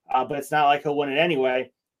 but it's not like he'll win it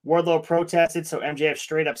anyway. Wardlow protested, so MJF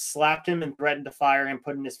straight up slapped him and threatened to fire him,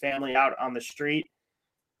 putting his family out on the street.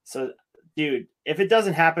 So, dude, if it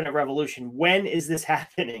doesn't happen at Revolution, when is this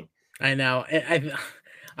happening? I know.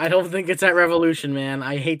 I don't think it's at Revolution, man.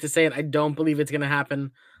 I hate to say it. I don't believe it's going to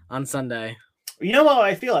happen on Sunday. You know how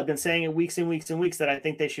I feel? I've been saying it weeks and weeks and weeks that I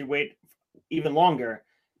think they should wait even longer.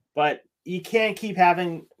 But you can't keep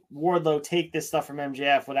having Wardlow take this stuff from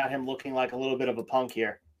MJF without him looking like a little bit of a punk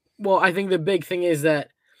here. Well, I think the big thing is that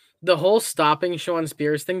the whole stopping Shawn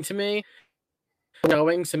Spears thing to me,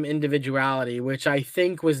 showing some individuality, which I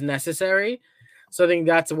think was necessary. So I think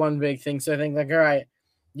that's one big thing. So I think, all right,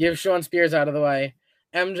 give Shawn Spears out of the way.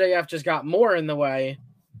 MJF just got more in the way.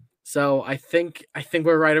 So I think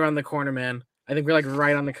we're right around the corner, man. I think we're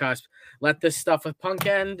right on the cusp. Let this stuff with Punk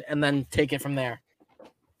end and then take it from there.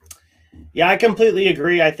 Yeah, I completely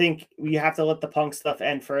agree. I think we have to let the Punk stuff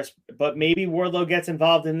end first, but maybe Wardlow gets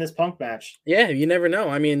involved in this Punk match. Yeah, you never know.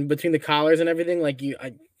 I mean, between the collars and everything,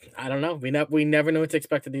 I don't know. We never know what to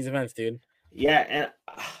expect at these events, dude. Yeah,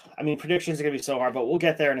 and predictions are going to be so hard, but we'll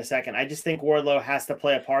get there in a second. I just think Wardlow has to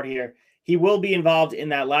play a part here. He will be involved in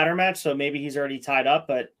that ladder match, so maybe he's already tied up,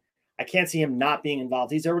 but I can't see him not being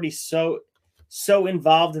involved. He's already so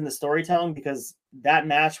involved in the storytelling because that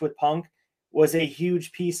match with Punk was a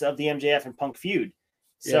huge piece of the MJF and Punk feud.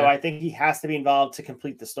 So yeah. I think he has to be involved to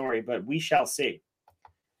complete the story, but we shall see.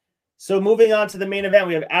 So moving on to the main event,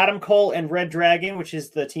 we have Adam Cole and Red Dragon, which is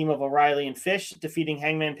the team of O'Reilly and Fish, defeating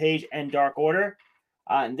Hangman Page and Dark Order.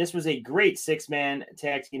 And this was a great 6-man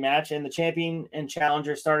tag team match, and the champion and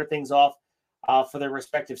challenger started things off for their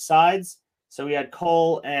respective sides. So we had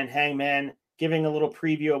Cole and Hangman giving a little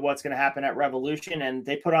preview of what's going to happen at Revolution, and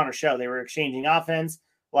they put on a show. They were exchanging offense,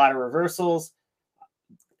 a lot of reversals.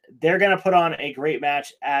 They're going to put on a great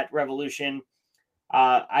match at Revolution.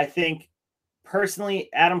 I think, personally,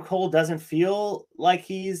 Adam Cole doesn't feel like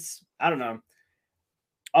he's, I don't know.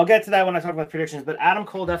 I'll get to that when I talk about predictions, but Adam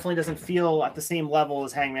Cole definitely doesn't feel at the same level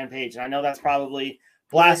as Hangman Page. And I know that's probably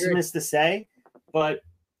blasphemous to say,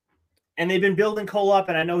 and they've been building Cole up,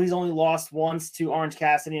 and I know he's only lost once to Orange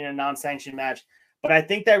Cassidy in a non-sanctioned match, but I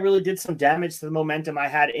think that really did some damage to the momentum I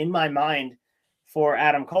had in my mind for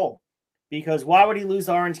Adam Cole, because why would he lose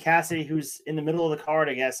to Orange Cassidy, who's in the middle of the card,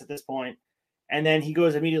 I guess, at this point, and then he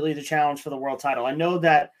goes immediately to challenge for the world title? I know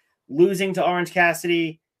that losing to Orange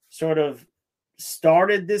Cassidy sort of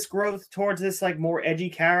started this growth towards this more edgy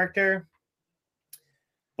character,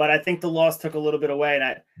 but I think the loss took a little bit away,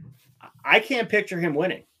 and I can't picture him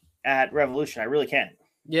winning at Revolution. I really can't.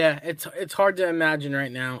 Yeah, it's hard to imagine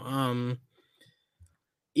right now.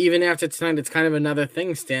 Even after tonight, it's kind of another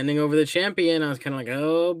thing, standing over the champion. I was kind of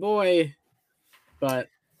oh boy, but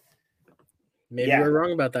maybe we're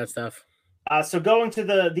wrong about that stuff. So going to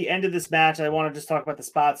the end of this match, I want to just talk about the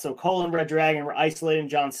spots. So Cole and Red Dragon were isolating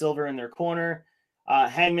John Silver in their corner.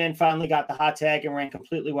 Hangman finally got the hot tag and ran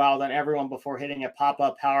completely wild on everyone before hitting a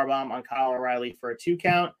pop-up powerbomb on Kyle O'Reilly for a 2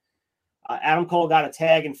 count. Adam Cole got a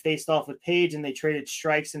tag and faced off with Page, and they traded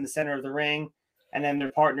strikes in the center of the ring, and then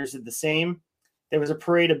their partners did the same. There was a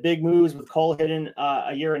parade of big moves with Cole hitting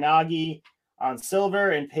a Uranagi on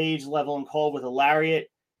Silver and Page leveling Cole with a lariat.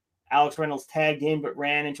 Alex Reynolds tagged in but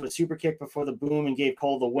ran into a super kick before the boom and gave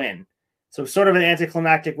Cole the win. So sort of an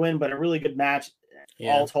anticlimactic win, but a really good match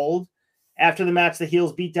all told. After the match, the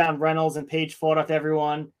heels beat down Reynolds and Page fought off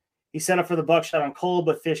everyone. He set up for the buckshot on Cole,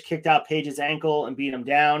 but Fish kicked out Page's ankle and beat him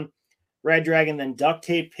down. Red Dragon then duct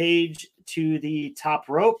taped Page to the top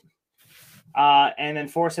rope and then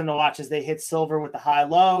forced him to watch as they hit Silver with the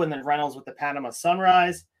high-low and then Reynolds with the Panama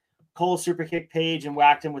Sunrise. Cole super kicked Page and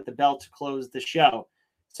whacked him with the belt to close the show.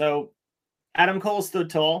 So Adam Cole stood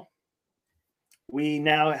tall. We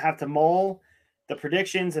now have to mull the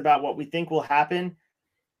predictions about what we think will happen.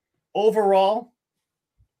 Overall,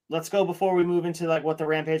 let's go before we move into like what the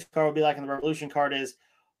Rampage card will be like and the Revolution card is.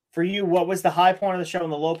 For you, what was the high point of the show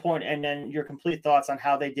and the low point, and then your complete thoughts on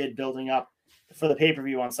how they did building up for the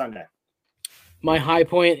pay-per-view on Sunday? My high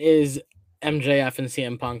point is MJF and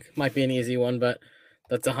CM Punk. Might be an easy one, but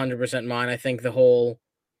that's 100% mine. I think the whole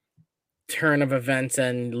turn of events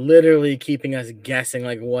and literally keeping us guessing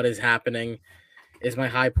like what is happening is my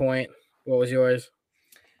high point. What was yours?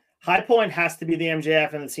 High point has to be the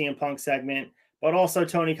MJF and the CM Punk segment, but also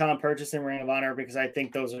Tony Khan purchasing Ring of Honor, because I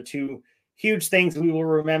think those are two huge things we will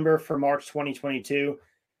remember for March 2022.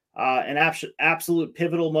 An absolute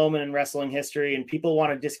pivotal moment in wrestling history, and people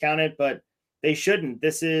want to discount it, but they shouldn't.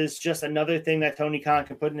 This is just another thing that Tony Khan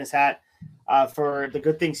can put in his hat for the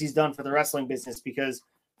good things he's done for the wrestling business, because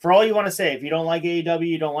for all you want to say, if you don't like AEW,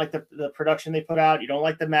 you don't like the production they put out, you don't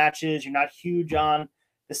like the matches, you're not huge on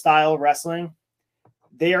the style of wrestling,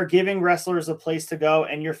 they are giving wrestlers a place to go,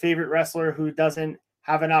 and your favorite wrestler who doesn't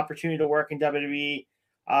have an opportunity to work in WWE,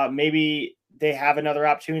 maybe they have another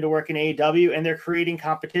opportunity to work in AEW, and they're creating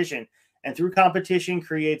competition. And through competition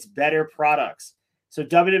creates better products. So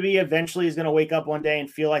WWE eventually is going to wake up one day and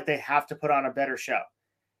feel like they have to put on a better show.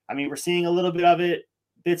 I mean, we're seeing a little bit of it,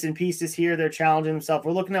 bits and pieces here. They're challenging themselves.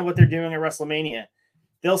 We're looking at what they're doing at WrestleMania.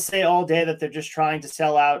 They'll say all day that they're just trying to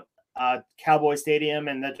sell out Cowboy Stadium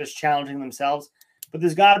and they're just challenging themselves. But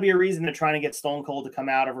there's got to be a reason they're trying to get Stone Cold to come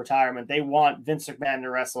out of retirement. They want Vince McMahon to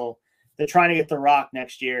wrestle. They're trying to get The Rock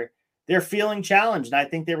next year. They're feeling challenged, and I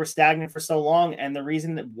think they were stagnant for so long. And the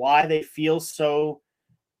reason that why they feel so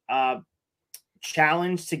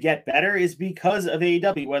challenged to get better is because of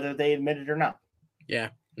AEW, whether they admit it or not. Yeah,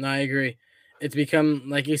 no, I agree. It's become,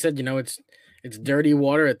 like you said, it's dirty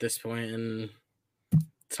water at this point, and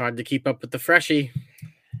it's hard to keep up with the freshie.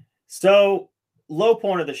 So, low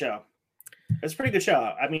point of the show. It's a pretty good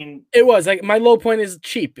show. I mean, it was like my low point is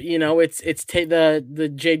cheap. It's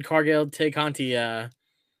the Jade Cargill Tay Conti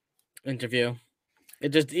interview. It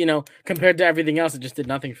just compared to everything else, it just did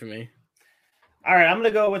nothing for me. All right, I'm going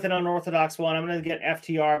to go with an unorthodox one. I'm going to get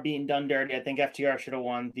FTR being done dirty. I think FTR should have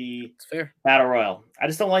won the Battle Royal. I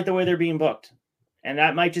just don't like the way they're being booked. And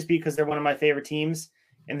that might just be because they're one of my favorite teams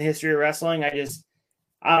in the history of wrestling. I don't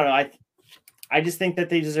know. I just think that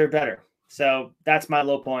they deserve better. So that's my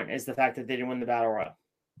low point, is the fact that they didn't win the Battle Royal.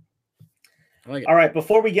 I like it. All right,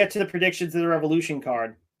 before we get to the predictions of the Revolution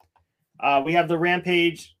card, we have the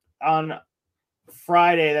Rampage on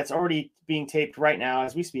Friday that's already being taped right now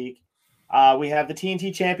as we speak. We have the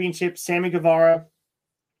TNT Championship, Sammy Guevara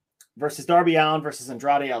versus Darby Allin versus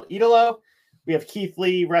Andrade El Idolo. We have Keith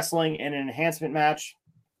Lee wrestling in an enhancement match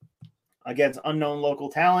against unknown local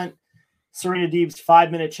talent. Serena Deeb's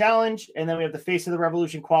 5-minute challenge. And then we have the Face of the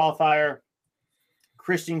Revolution qualifier,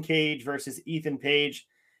 Christian Cage versus Ethan Page.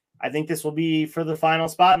 I think this will be for the final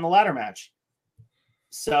spot in the ladder match.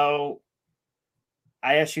 So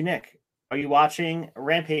I ask you, Nick, are you watching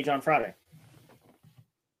Rampage on Friday?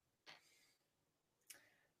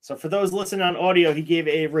 So for those listening on audio, he gave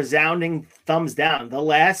a resounding thumbs down. The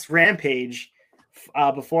last Rampage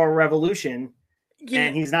before Revolution,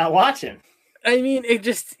 and he's not watching. I mean,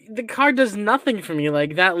 the card does nothing for me.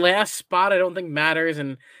 Like, that last spot, I don't think matters.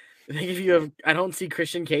 And I think I don't see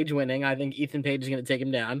Christian Cage winning. I think Ethan Page is going to take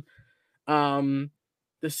him down.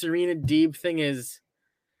 The Serena Deeb thing is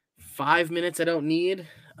 5 minutes I don't need.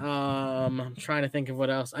 I'm trying to think of what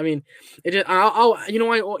else. I mean, I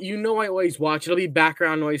always watch. It'll be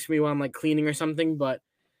background noise for me while I'm like cleaning or something. But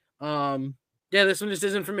yeah, this one just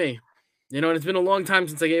isn't for me. And it's been a long time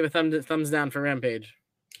since I gave a thumbs down for Rampage.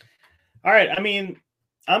 All right. I mean,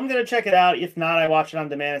 I'm going to check it out. If not, I watch it on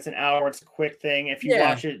demand. It's an hour. It's a quick thing. If you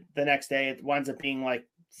watch it the next day, it winds up being like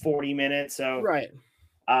 40 minutes. So right.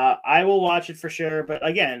 I will watch it for sure. But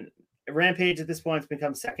again, Rampage at this point has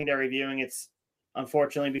become secondary viewing. It's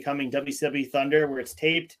unfortunately becoming WCW Thunder, where it's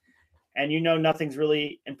taped and nothing's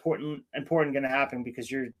really important going to happen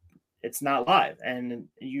because it's not live. And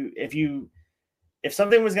if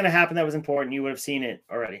something was going to happen that was important, you would have seen it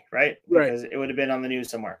already, right? Because it would have been on the news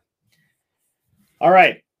somewhere. All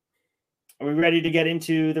right. Are we ready to get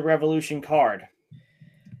into the Revolution card?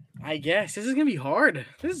 I guess. This is going to be hard.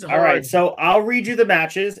 This is hard. All right. So I'll read you the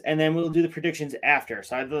matches, and then we'll do the predictions after.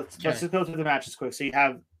 So let's just go through the matches quick so you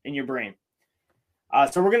have in your brain.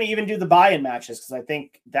 So we're going to even do the buy-in matches because I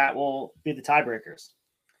think that will be the tiebreakers.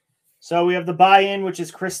 So we have the buy-in, which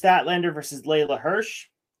is Chris Statlander versus Layla Hirsch.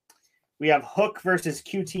 We have Hook versus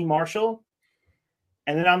QT Marshall.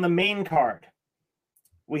 And then on the main card,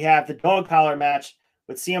 we have the dog collar match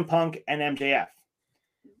with CM Punk and MJF.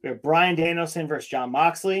 We have Bryan Danielson versus Jon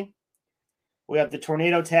Moxley. We have the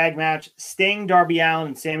tornado tag match, Sting, Darby Allin,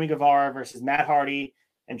 and Sammy Guevara versus Matt Hardy,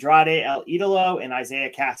 Andrade El Idolo, and Isaiah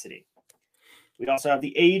Cassidy. We also have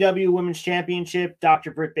the AEW Women's Championship,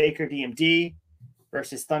 Dr. Britt Baker, DMD,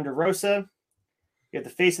 versus Thunder Rosa. We have the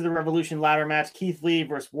Face of the Revolution ladder match, Keith Lee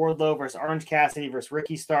versus Wardlow versus Orange Cassidy versus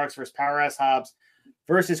Ricky Starks versus Powerhouse Hobbs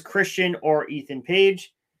versus Christian or Ethan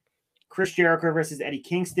Page. Chris Jericho versus Eddie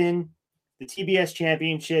Kingston. The TBS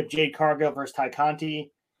Championship, Jade Cargill versus Ty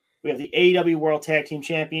Conti. We have the AEW World Tag Team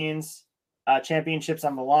Championships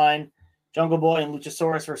on the line. Jungle Boy and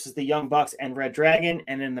Luchasaurus versus the Young Bucks and Red Dragon.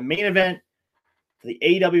 And in the main event, for the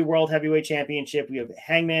AEW World Heavyweight Championship, we have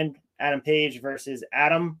Hangman Adam Page versus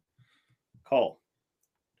Adam Cole.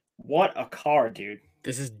 What a card, dude!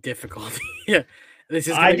 This is difficult. Yeah, this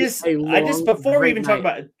is. Before we even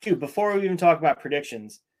talk about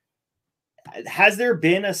predictions, has there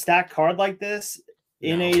been a stacked card like this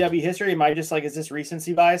in AEW history? Am I just like, is this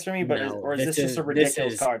recency bias for me? Or is this just a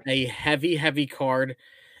ridiculous card? A heavy card,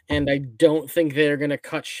 and I don't think they're gonna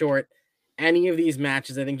cut short any of these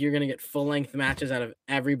matches. I think you're gonna get full length matches out of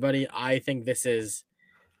everybody. I think this is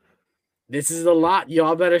a lot.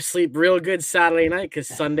 Y'all better sleep real good Saturday night because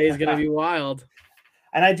Sunday is going to be wild.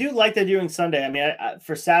 And I do like they're doing Sunday. I mean,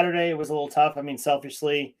 for Saturday, it was a little tough. I mean,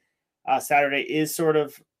 selfishly, Saturday is sort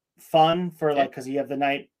of fun for because you have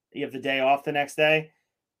the day off the next day.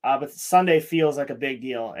 But Sunday feels like a big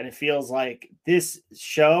deal. And it feels like this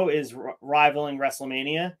show is rivaling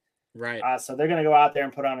WrestleMania. Right. So they're going to go out there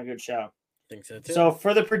and put on a good show. I think so too. So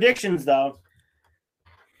for the predictions, though,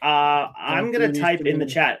 I'm going to type in the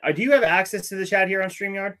chat. Do you have access to the chat here on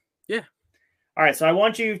StreamYard? Yeah. All right. So I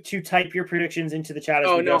want you to type your predictions into the chat.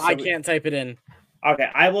 I can't type it in. Okay.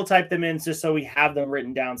 I will type them in just so we have them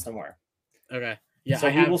written down somewhere. Okay. Yeah. So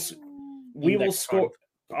we will score.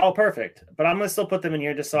 Oh, perfect. But I'm going to still put them in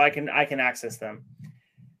here just so I can access them.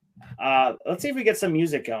 Let's see if we get some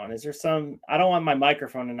music going. Is there some? I don't want my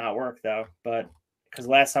microphone to not work though, but because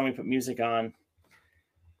last time we put music on,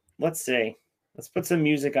 let's see. Let's put some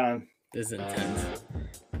music on. This is intense.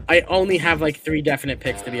 I only have like 3 definite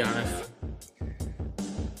picks, to be honest.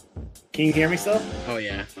 Can you hear me still? Oh,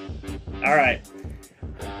 yeah. All right.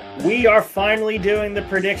 We are finally doing the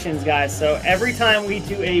predictions, guys. So every time we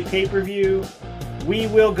do a pay-per-view, we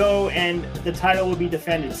will go and the title will be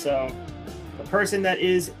defended. So the person that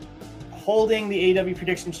is holding the AEW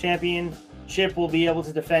Predictions Championship will be able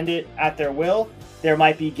to defend it at their will. There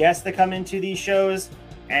might be guests that come into these shows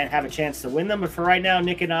and have a chance to win them. But for right now,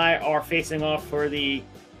 Nick and I are facing off for the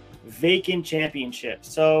vacant championship.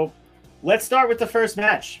 So let's start with the first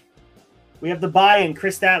match. We have the buy-in,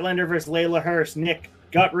 Chris Statlander versus Layla Hirsch. Nick,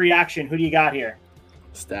 gut reaction. Who do you got here?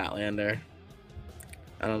 Statlander.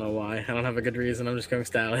 I don't know why. I don't have a good reason. I'm just going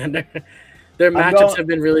Statlander. Their matchups have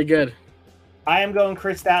been really good. I am going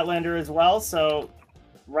Chris Statlander as well. So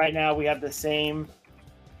right now we have the same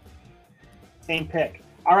pick.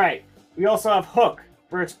 All right. We also have Hook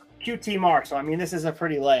versus QT Mark. So, I mean, this is a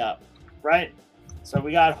pretty layup, right? So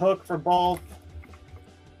we got Hook for both.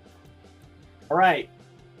 All right.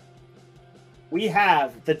 We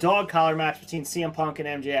have the dog collar match between CM Punk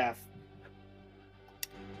and MJF.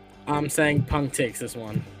 I'm saying Punk takes this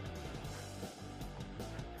one.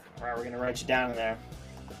 All right, we're going to write you down in there.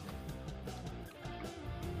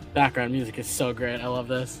 Background music is so great. I love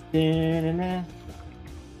this. Da-na-na.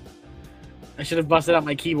 I should have busted out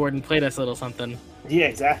my keyboard and played us a little something. Yeah,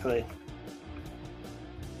 exactly.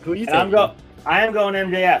 Who are you taking? I am going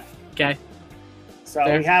MJF. Okay.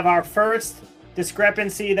 So we have our first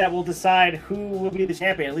discrepancy that will decide who will be the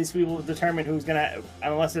champion. At least we will determine who's going to,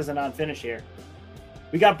 unless there's a non-finish here.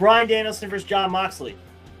 We got Bryan Danielson versus Jon Moxley.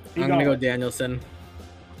 I'm going to go Danielson.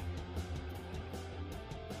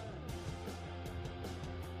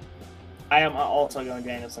 I am also going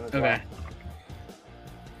Danielson as well.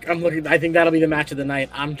 I think that'll be the match of the night.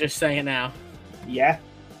 I'm just saying it now. Yeah.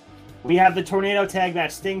 We have the Tornado Tag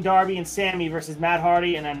match. Sting, Darby, and Sammy versus Matt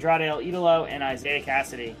Hardy and Andrade El Idolo and Isaiah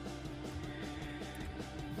Cassidy.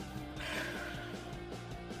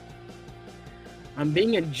 I'm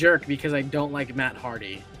being a jerk because I don't like Matt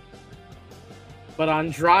Hardy. But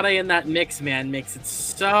Andrade in that mix, man, makes it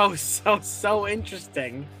so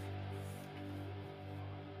interesting.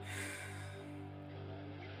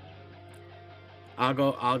 I'll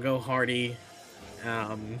go Hardy,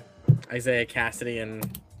 Isaiah Cassidy, and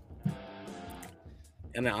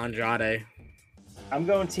Andrade. I'm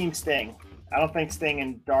going Team Sting. I don't think Sting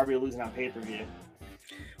and Darby are losing on pay-per-view.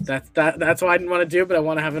 That's what I didn't want to do, but I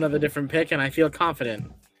want to have another different pick, and I feel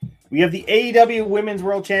confident. We have the AEW Women's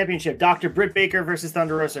World Championship. Dr. Britt Baker versus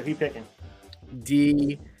Thunder Rosa. Who you picking?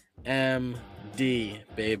 DMD,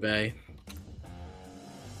 baby.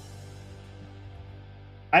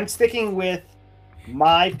 I'm sticking with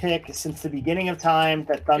my pick since the beginning of time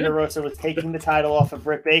that Thunder Rosa was taking the title off of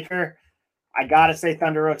Britt Baker. I got to say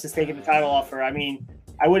Thunder Rosa is taking the title off her. I mean,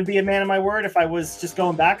 I wouldn't be a man of my word if I was just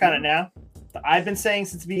going back on it now. I've been saying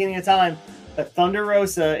since the beginning of time that Thunder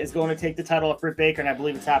Rosa is going to take the title off Britt Baker, and I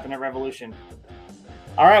believe it's happened at Revolution.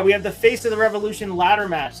 All right, we have the Face of the Revolution ladder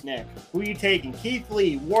match, Nick. Who are you taking? Keith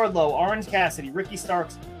Lee, Wardlow, Orange Cassidy, Ricky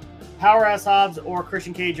Starks, Powerhouse Hobbs, or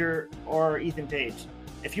Christian Cage or Ethan Page?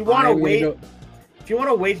 If you want to wait... If you want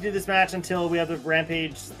to wait to do this match until we have the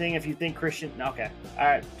Rampage thing, if you think Christian... Okay. All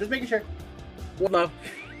right. Just making sure. Well, no.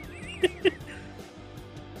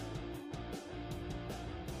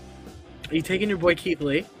 Are you taking your boy Keith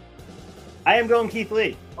Lee? I am going Keith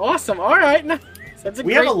Lee. Awesome. All right. Nice.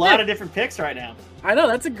 We have a lot of different picks right now. I know.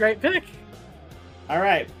 That's a great pick. All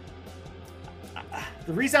right.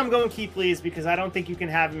 The reason I'm going Keith Lee is because I don't think you can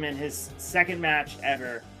have him in his second match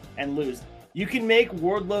ever and lose. You can make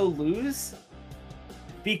Wardlow lose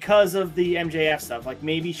because of the MJF stuff, like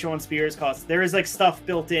maybe Sean Spears costs. There is like stuff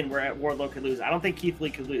built in where Wardlow could lose. I don't think Keith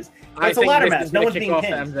Lee could lose. It's a ladder match. No one's being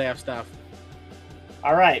pinned. MJF stuff.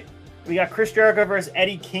 All right, we got Chris Jericho versus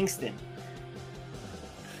Eddie Kingston.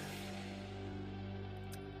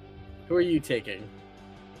 Who are you taking?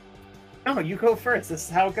 No, you go first. This is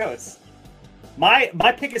how it goes. My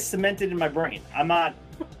pick is cemented in my brain. I'm not.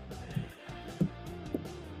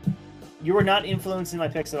 You are not influencing my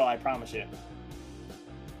picks at all. I promise you.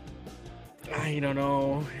 I don't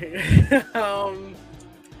know.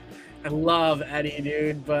 I love Eddie,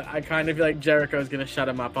 dude, but I kind of feel like Jericho's going to shut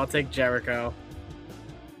him up. I'll take Jericho.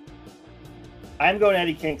 I'm going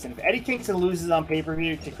Eddie Kingston. If Eddie Kingston loses on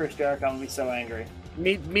pay-per-view to Chris Jericho, I'm going to be so angry.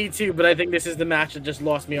 Me too, but I think this is the match that just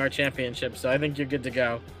lost me our championship, so I think you're good to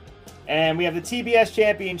go. And we have the TBS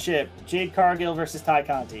Championship, Jade Cargill versus Ty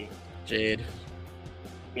Conti. Jade.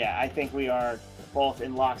 Yeah, I think we are both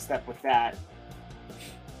in lockstep with that.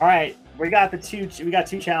 All right, we got two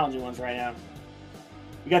challenging ones right now.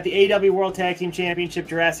 We got the AEW World Tag Team Championship,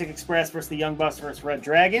 Jurassic Express versus the Young Bucks versus Red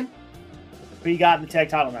Dragon. Who you got in the tag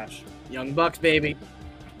title match? Young Bucks, baby.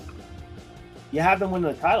 You have them win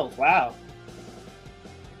the titles. Wow.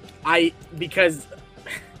 Because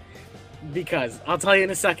I'll tell you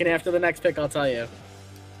in a second after the next pick. I'll tell you.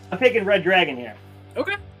 I'm picking Red Dragon here.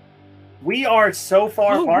 Okay. We are so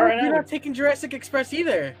far apart right now. You're not taking Jurassic Express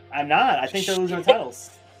either. I'm not. I think they're losing the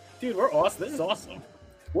titles. Dude, we're awesome. This is awesome.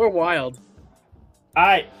 We're wild. All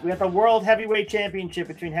right, we got the World Heavyweight Championship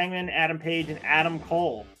between Hangman Adam Page and Adam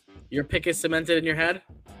Cole. Your pick is cemented in your head?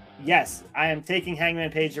 Yes, I am taking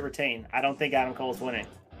Hangman Page to retain. I don't think Adam Cole is winning.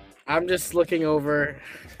 I'm just looking over.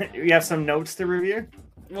 You have some notes to review?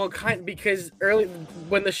 Well, because early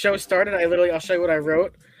when the show started, I'll show you what I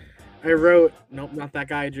wrote. I wrote, nope, not that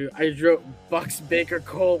guy I drew. I wrote Bucks, Baker,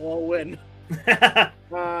 Cole all win.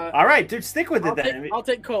 All right, dude, stick with it then. I'll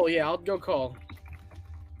take Cole. Yeah, I'll go Cole.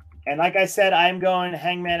 And like I said, I'm going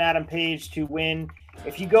Hangman Adam Page to win.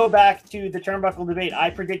 If you go back to the Turnbuckle debate, I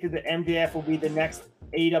predicted that MJF will be the next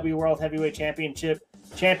AEW World Heavyweight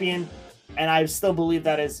champion, and I still believe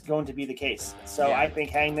that is going to be the case. So yeah. I think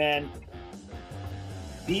Hangman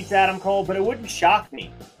beats Adam Cole, but it wouldn't shock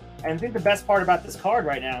me. And I think the best part about this card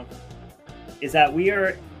right now is that we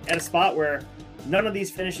are at a spot where none of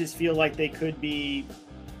these finishes feel like they could be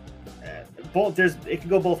both. It could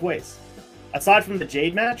go both ways. Aside from the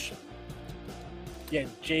Jade match. Yeah,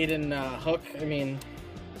 Jade and Hook. I mean,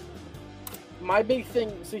 my big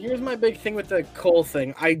thing. So here's my big thing with the Cole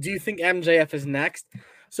thing. I do think MJF is next.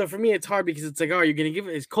 So for me, it's hard because it's like, oh, you're gonna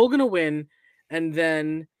is Cole gonna win, and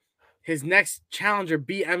then his next challenger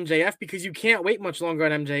be MJF because you can't wait much longer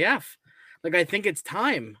on MJF. Like, I think it's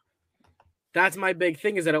time. That's my big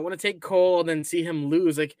thing is I don't want to take Cole and then see him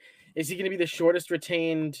lose. Like, is he going to be the shortest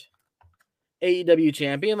retained AEW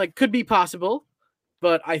champion? Like, could be possible,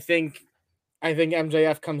 but I think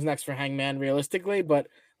MJF comes next for Hangman realistically. But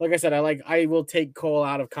like I said, I will take Cole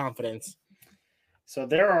out of confidence. So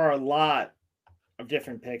there are a lot of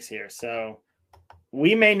different picks here. So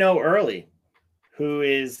we may know early who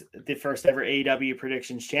is the first ever AEW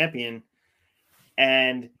predictions champion.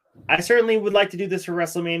 And I certainly would like to do this for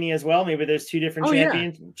WrestleMania as well. Maybe there's two different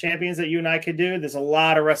champions that you and I could do. There's a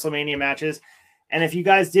lot of WrestleMania matches. And if you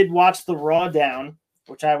guys did watch the Raw Down,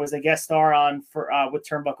 which I was a guest star on for with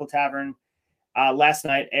Turnbuckle Tavern last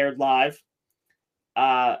night, aired live,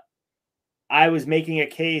 I was making a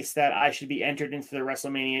case that I should be entered into the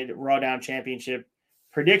WrestleMania Raw Down Championship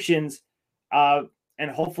predictions.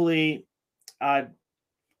 And hopefully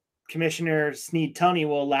Commissioner Sneed Tunney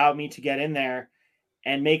will allow me to get in there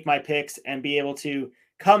and make my picks and be able to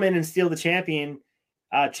come in and steal the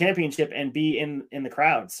championship and be in the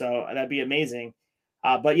crowd. So that'd be amazing.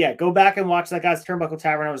 But yeah, go back and watch that guy's Turnbuckle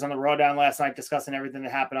Tavern. I was on the Raw Down last night discussing everything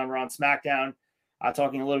that happened on Raw and SmackDown,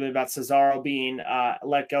 talking a little bit about Cesaro being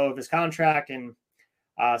let go of his contract and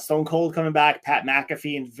Stone Cold coming back, Pat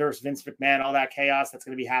McAfee and versus Vince McMahon, all that chaos that's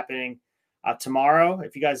going to be happening tomorrow.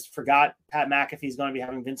 If you guys forgot, Pat McAfee is going to be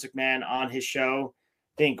having Vince McMahon on his show,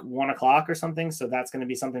 I think 1:00 or something. So that's going to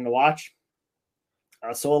be something to watch.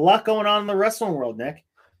 So a lot going on in the wrestling world, Nick.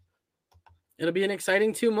 It'll be an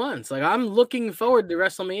exciting 2 months. Like, I'm looking forward to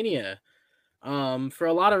WrestleMania for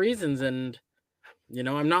a lot of reasons. And, you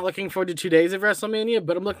know, I'm not looking forward to 2 days of WrestleMania,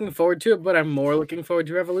 but I'm looking forward to it. But I'm more looking forward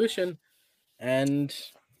to Revolution. And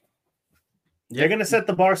they're going to set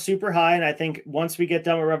the bar super high. And I think once we get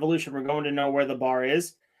done with Revolution, we're going to know where the bar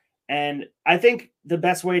is. And I think the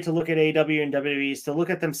best way to look at AEW and WWE is to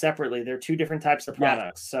look at them separately. They're two different types of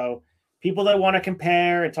products. Yeah. So people that want to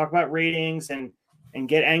compare and talk about ratings and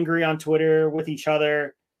get angry on Twitter with each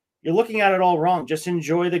other, you're looking at it all wrong. Just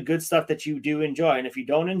enjoy the good stuff that you do enjoy. And if you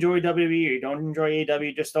don't enjoy WWE or you don't enjoy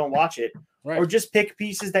AEW, just don't watch it. Right. Or just pick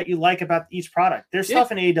pieces that you like about each product. There's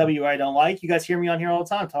stuff in AEW I don't like. You guys hear me on here all the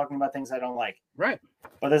time talking about things I don't like. Right.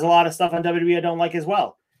 But there's a lot of stuff on WWE I don't like as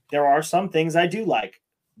well. There are some things I do like.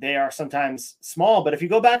 They are sometimes small, but if you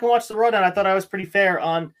go back and watch the Raw Down, I thought I was pretty fair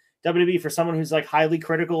on WWE for someone who's like highly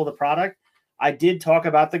critical of the product. I did talk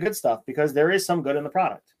about the good stuff because there is some good in the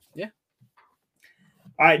product. Yeah.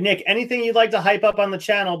 All right, Nick, anything you'd like to hype up on the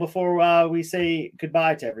channel before we say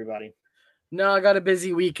goodbye to everybody? No, I got a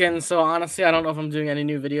busy weekend, so honestly, I don't know if I'm doing any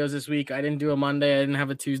new videos this week. I didn't do a Monday. I didn't have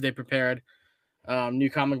a Tuesday prepared. New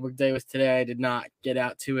comic book day was today. I did not get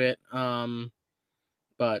out to it.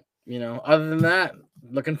 But, you know, other than that,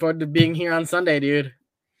 looking forward to being here on Sunday, dude.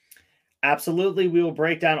 Absolutely. We will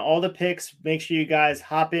break down all the picks. Make sure you guys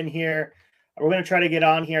hop in here. We're going to try to get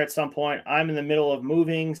on here at some point. I'm in the middle of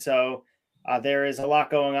moving, so there is a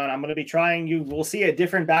lot going on. I'm going to be trying. You will see a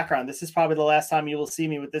different background. This is probably the last time you will see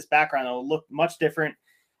me with this background. It will look much different,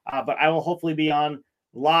 but I will hopefully be on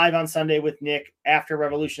live on Sunday with Nick after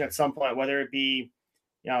Revolution at some point, whether it be,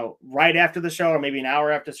 you know, right after the show or maybe an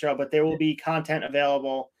hour after the show. But there will be content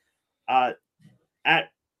available at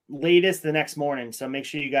latest the next morning. So make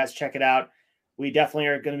sure you guys check it out. We definitely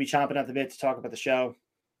are going to be chomping at the bit to talk about the show.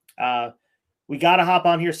 We got to hop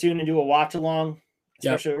on here soon and do a watch along,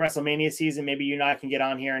 especially with WrestleMania season. Maybe you and I can get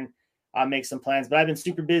on here and make some plans. But I've been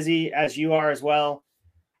super busy, as you are as well.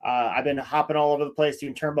 I've been hopping all over the place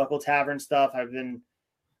doing Turnbuckle Tavern stuff. I've been,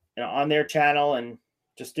 you know, on their channel and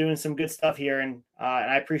just doing some good stuff here. And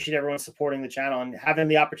I appreciate everyone supporting the channel and having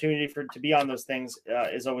the opportunity to be on those things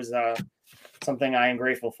is always something I am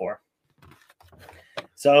grateful for.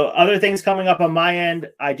 So other things coming up on my end,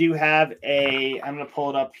 I do have I'm going to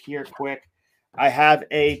pull it up here quick. I have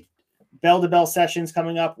a bell-to-bell sessions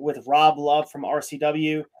coming up with Rob Love from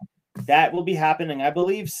RCW. That will be happening, I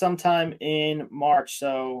believe, sometime in March,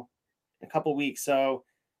 so a couple weeks. So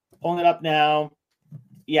pulling it up now.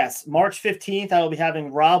 Yes, March 15th, I will be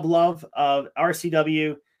having Rob Love of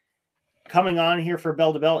RCW coming on here for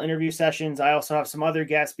bell-to-bell interview sessions. I also have some other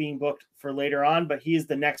guests being booked for later on, but he is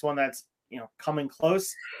the next one that's, you know, coming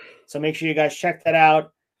close. So make sure you guys check that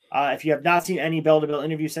out. If you have not seen any bell-to-bell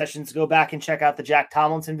interview sessions, go back and check out the Jack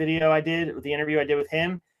Tomlinson video I did, with the interview I did with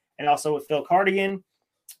him, and also with Phil Cardigan.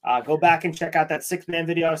 Go back and check out that 6-man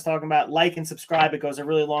video I was talking about. Like and subscribe. It goes a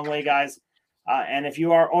really long way, guys. And if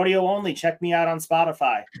you are audio only, check me out on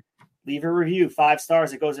Spotify. Leave a review, 5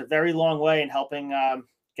 stars. It goes a very long way in helping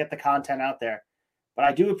get the content out there. But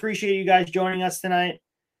I do appreciate you guys joining us tonight.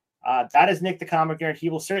 That is Nick the Comic Nerd. He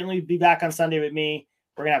will certainly be back on Sunday with me.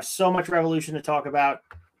 We're going to have so much Revolution to talk about.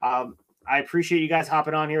 I appreciate you guys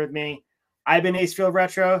hopping on here with me. I've been Acefield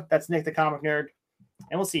Retro. That's Nick the Comic Nerd.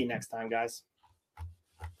 And we'll see you next time, guys.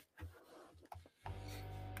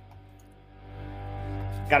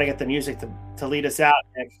 Got to get the music to lead us out,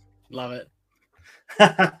 Nick. Love it.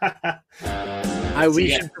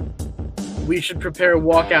 We should prepare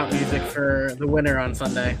walkout music for the winner on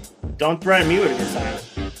Sunday. Don't threaten me with a good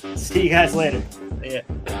time. See you guys later. Yeah.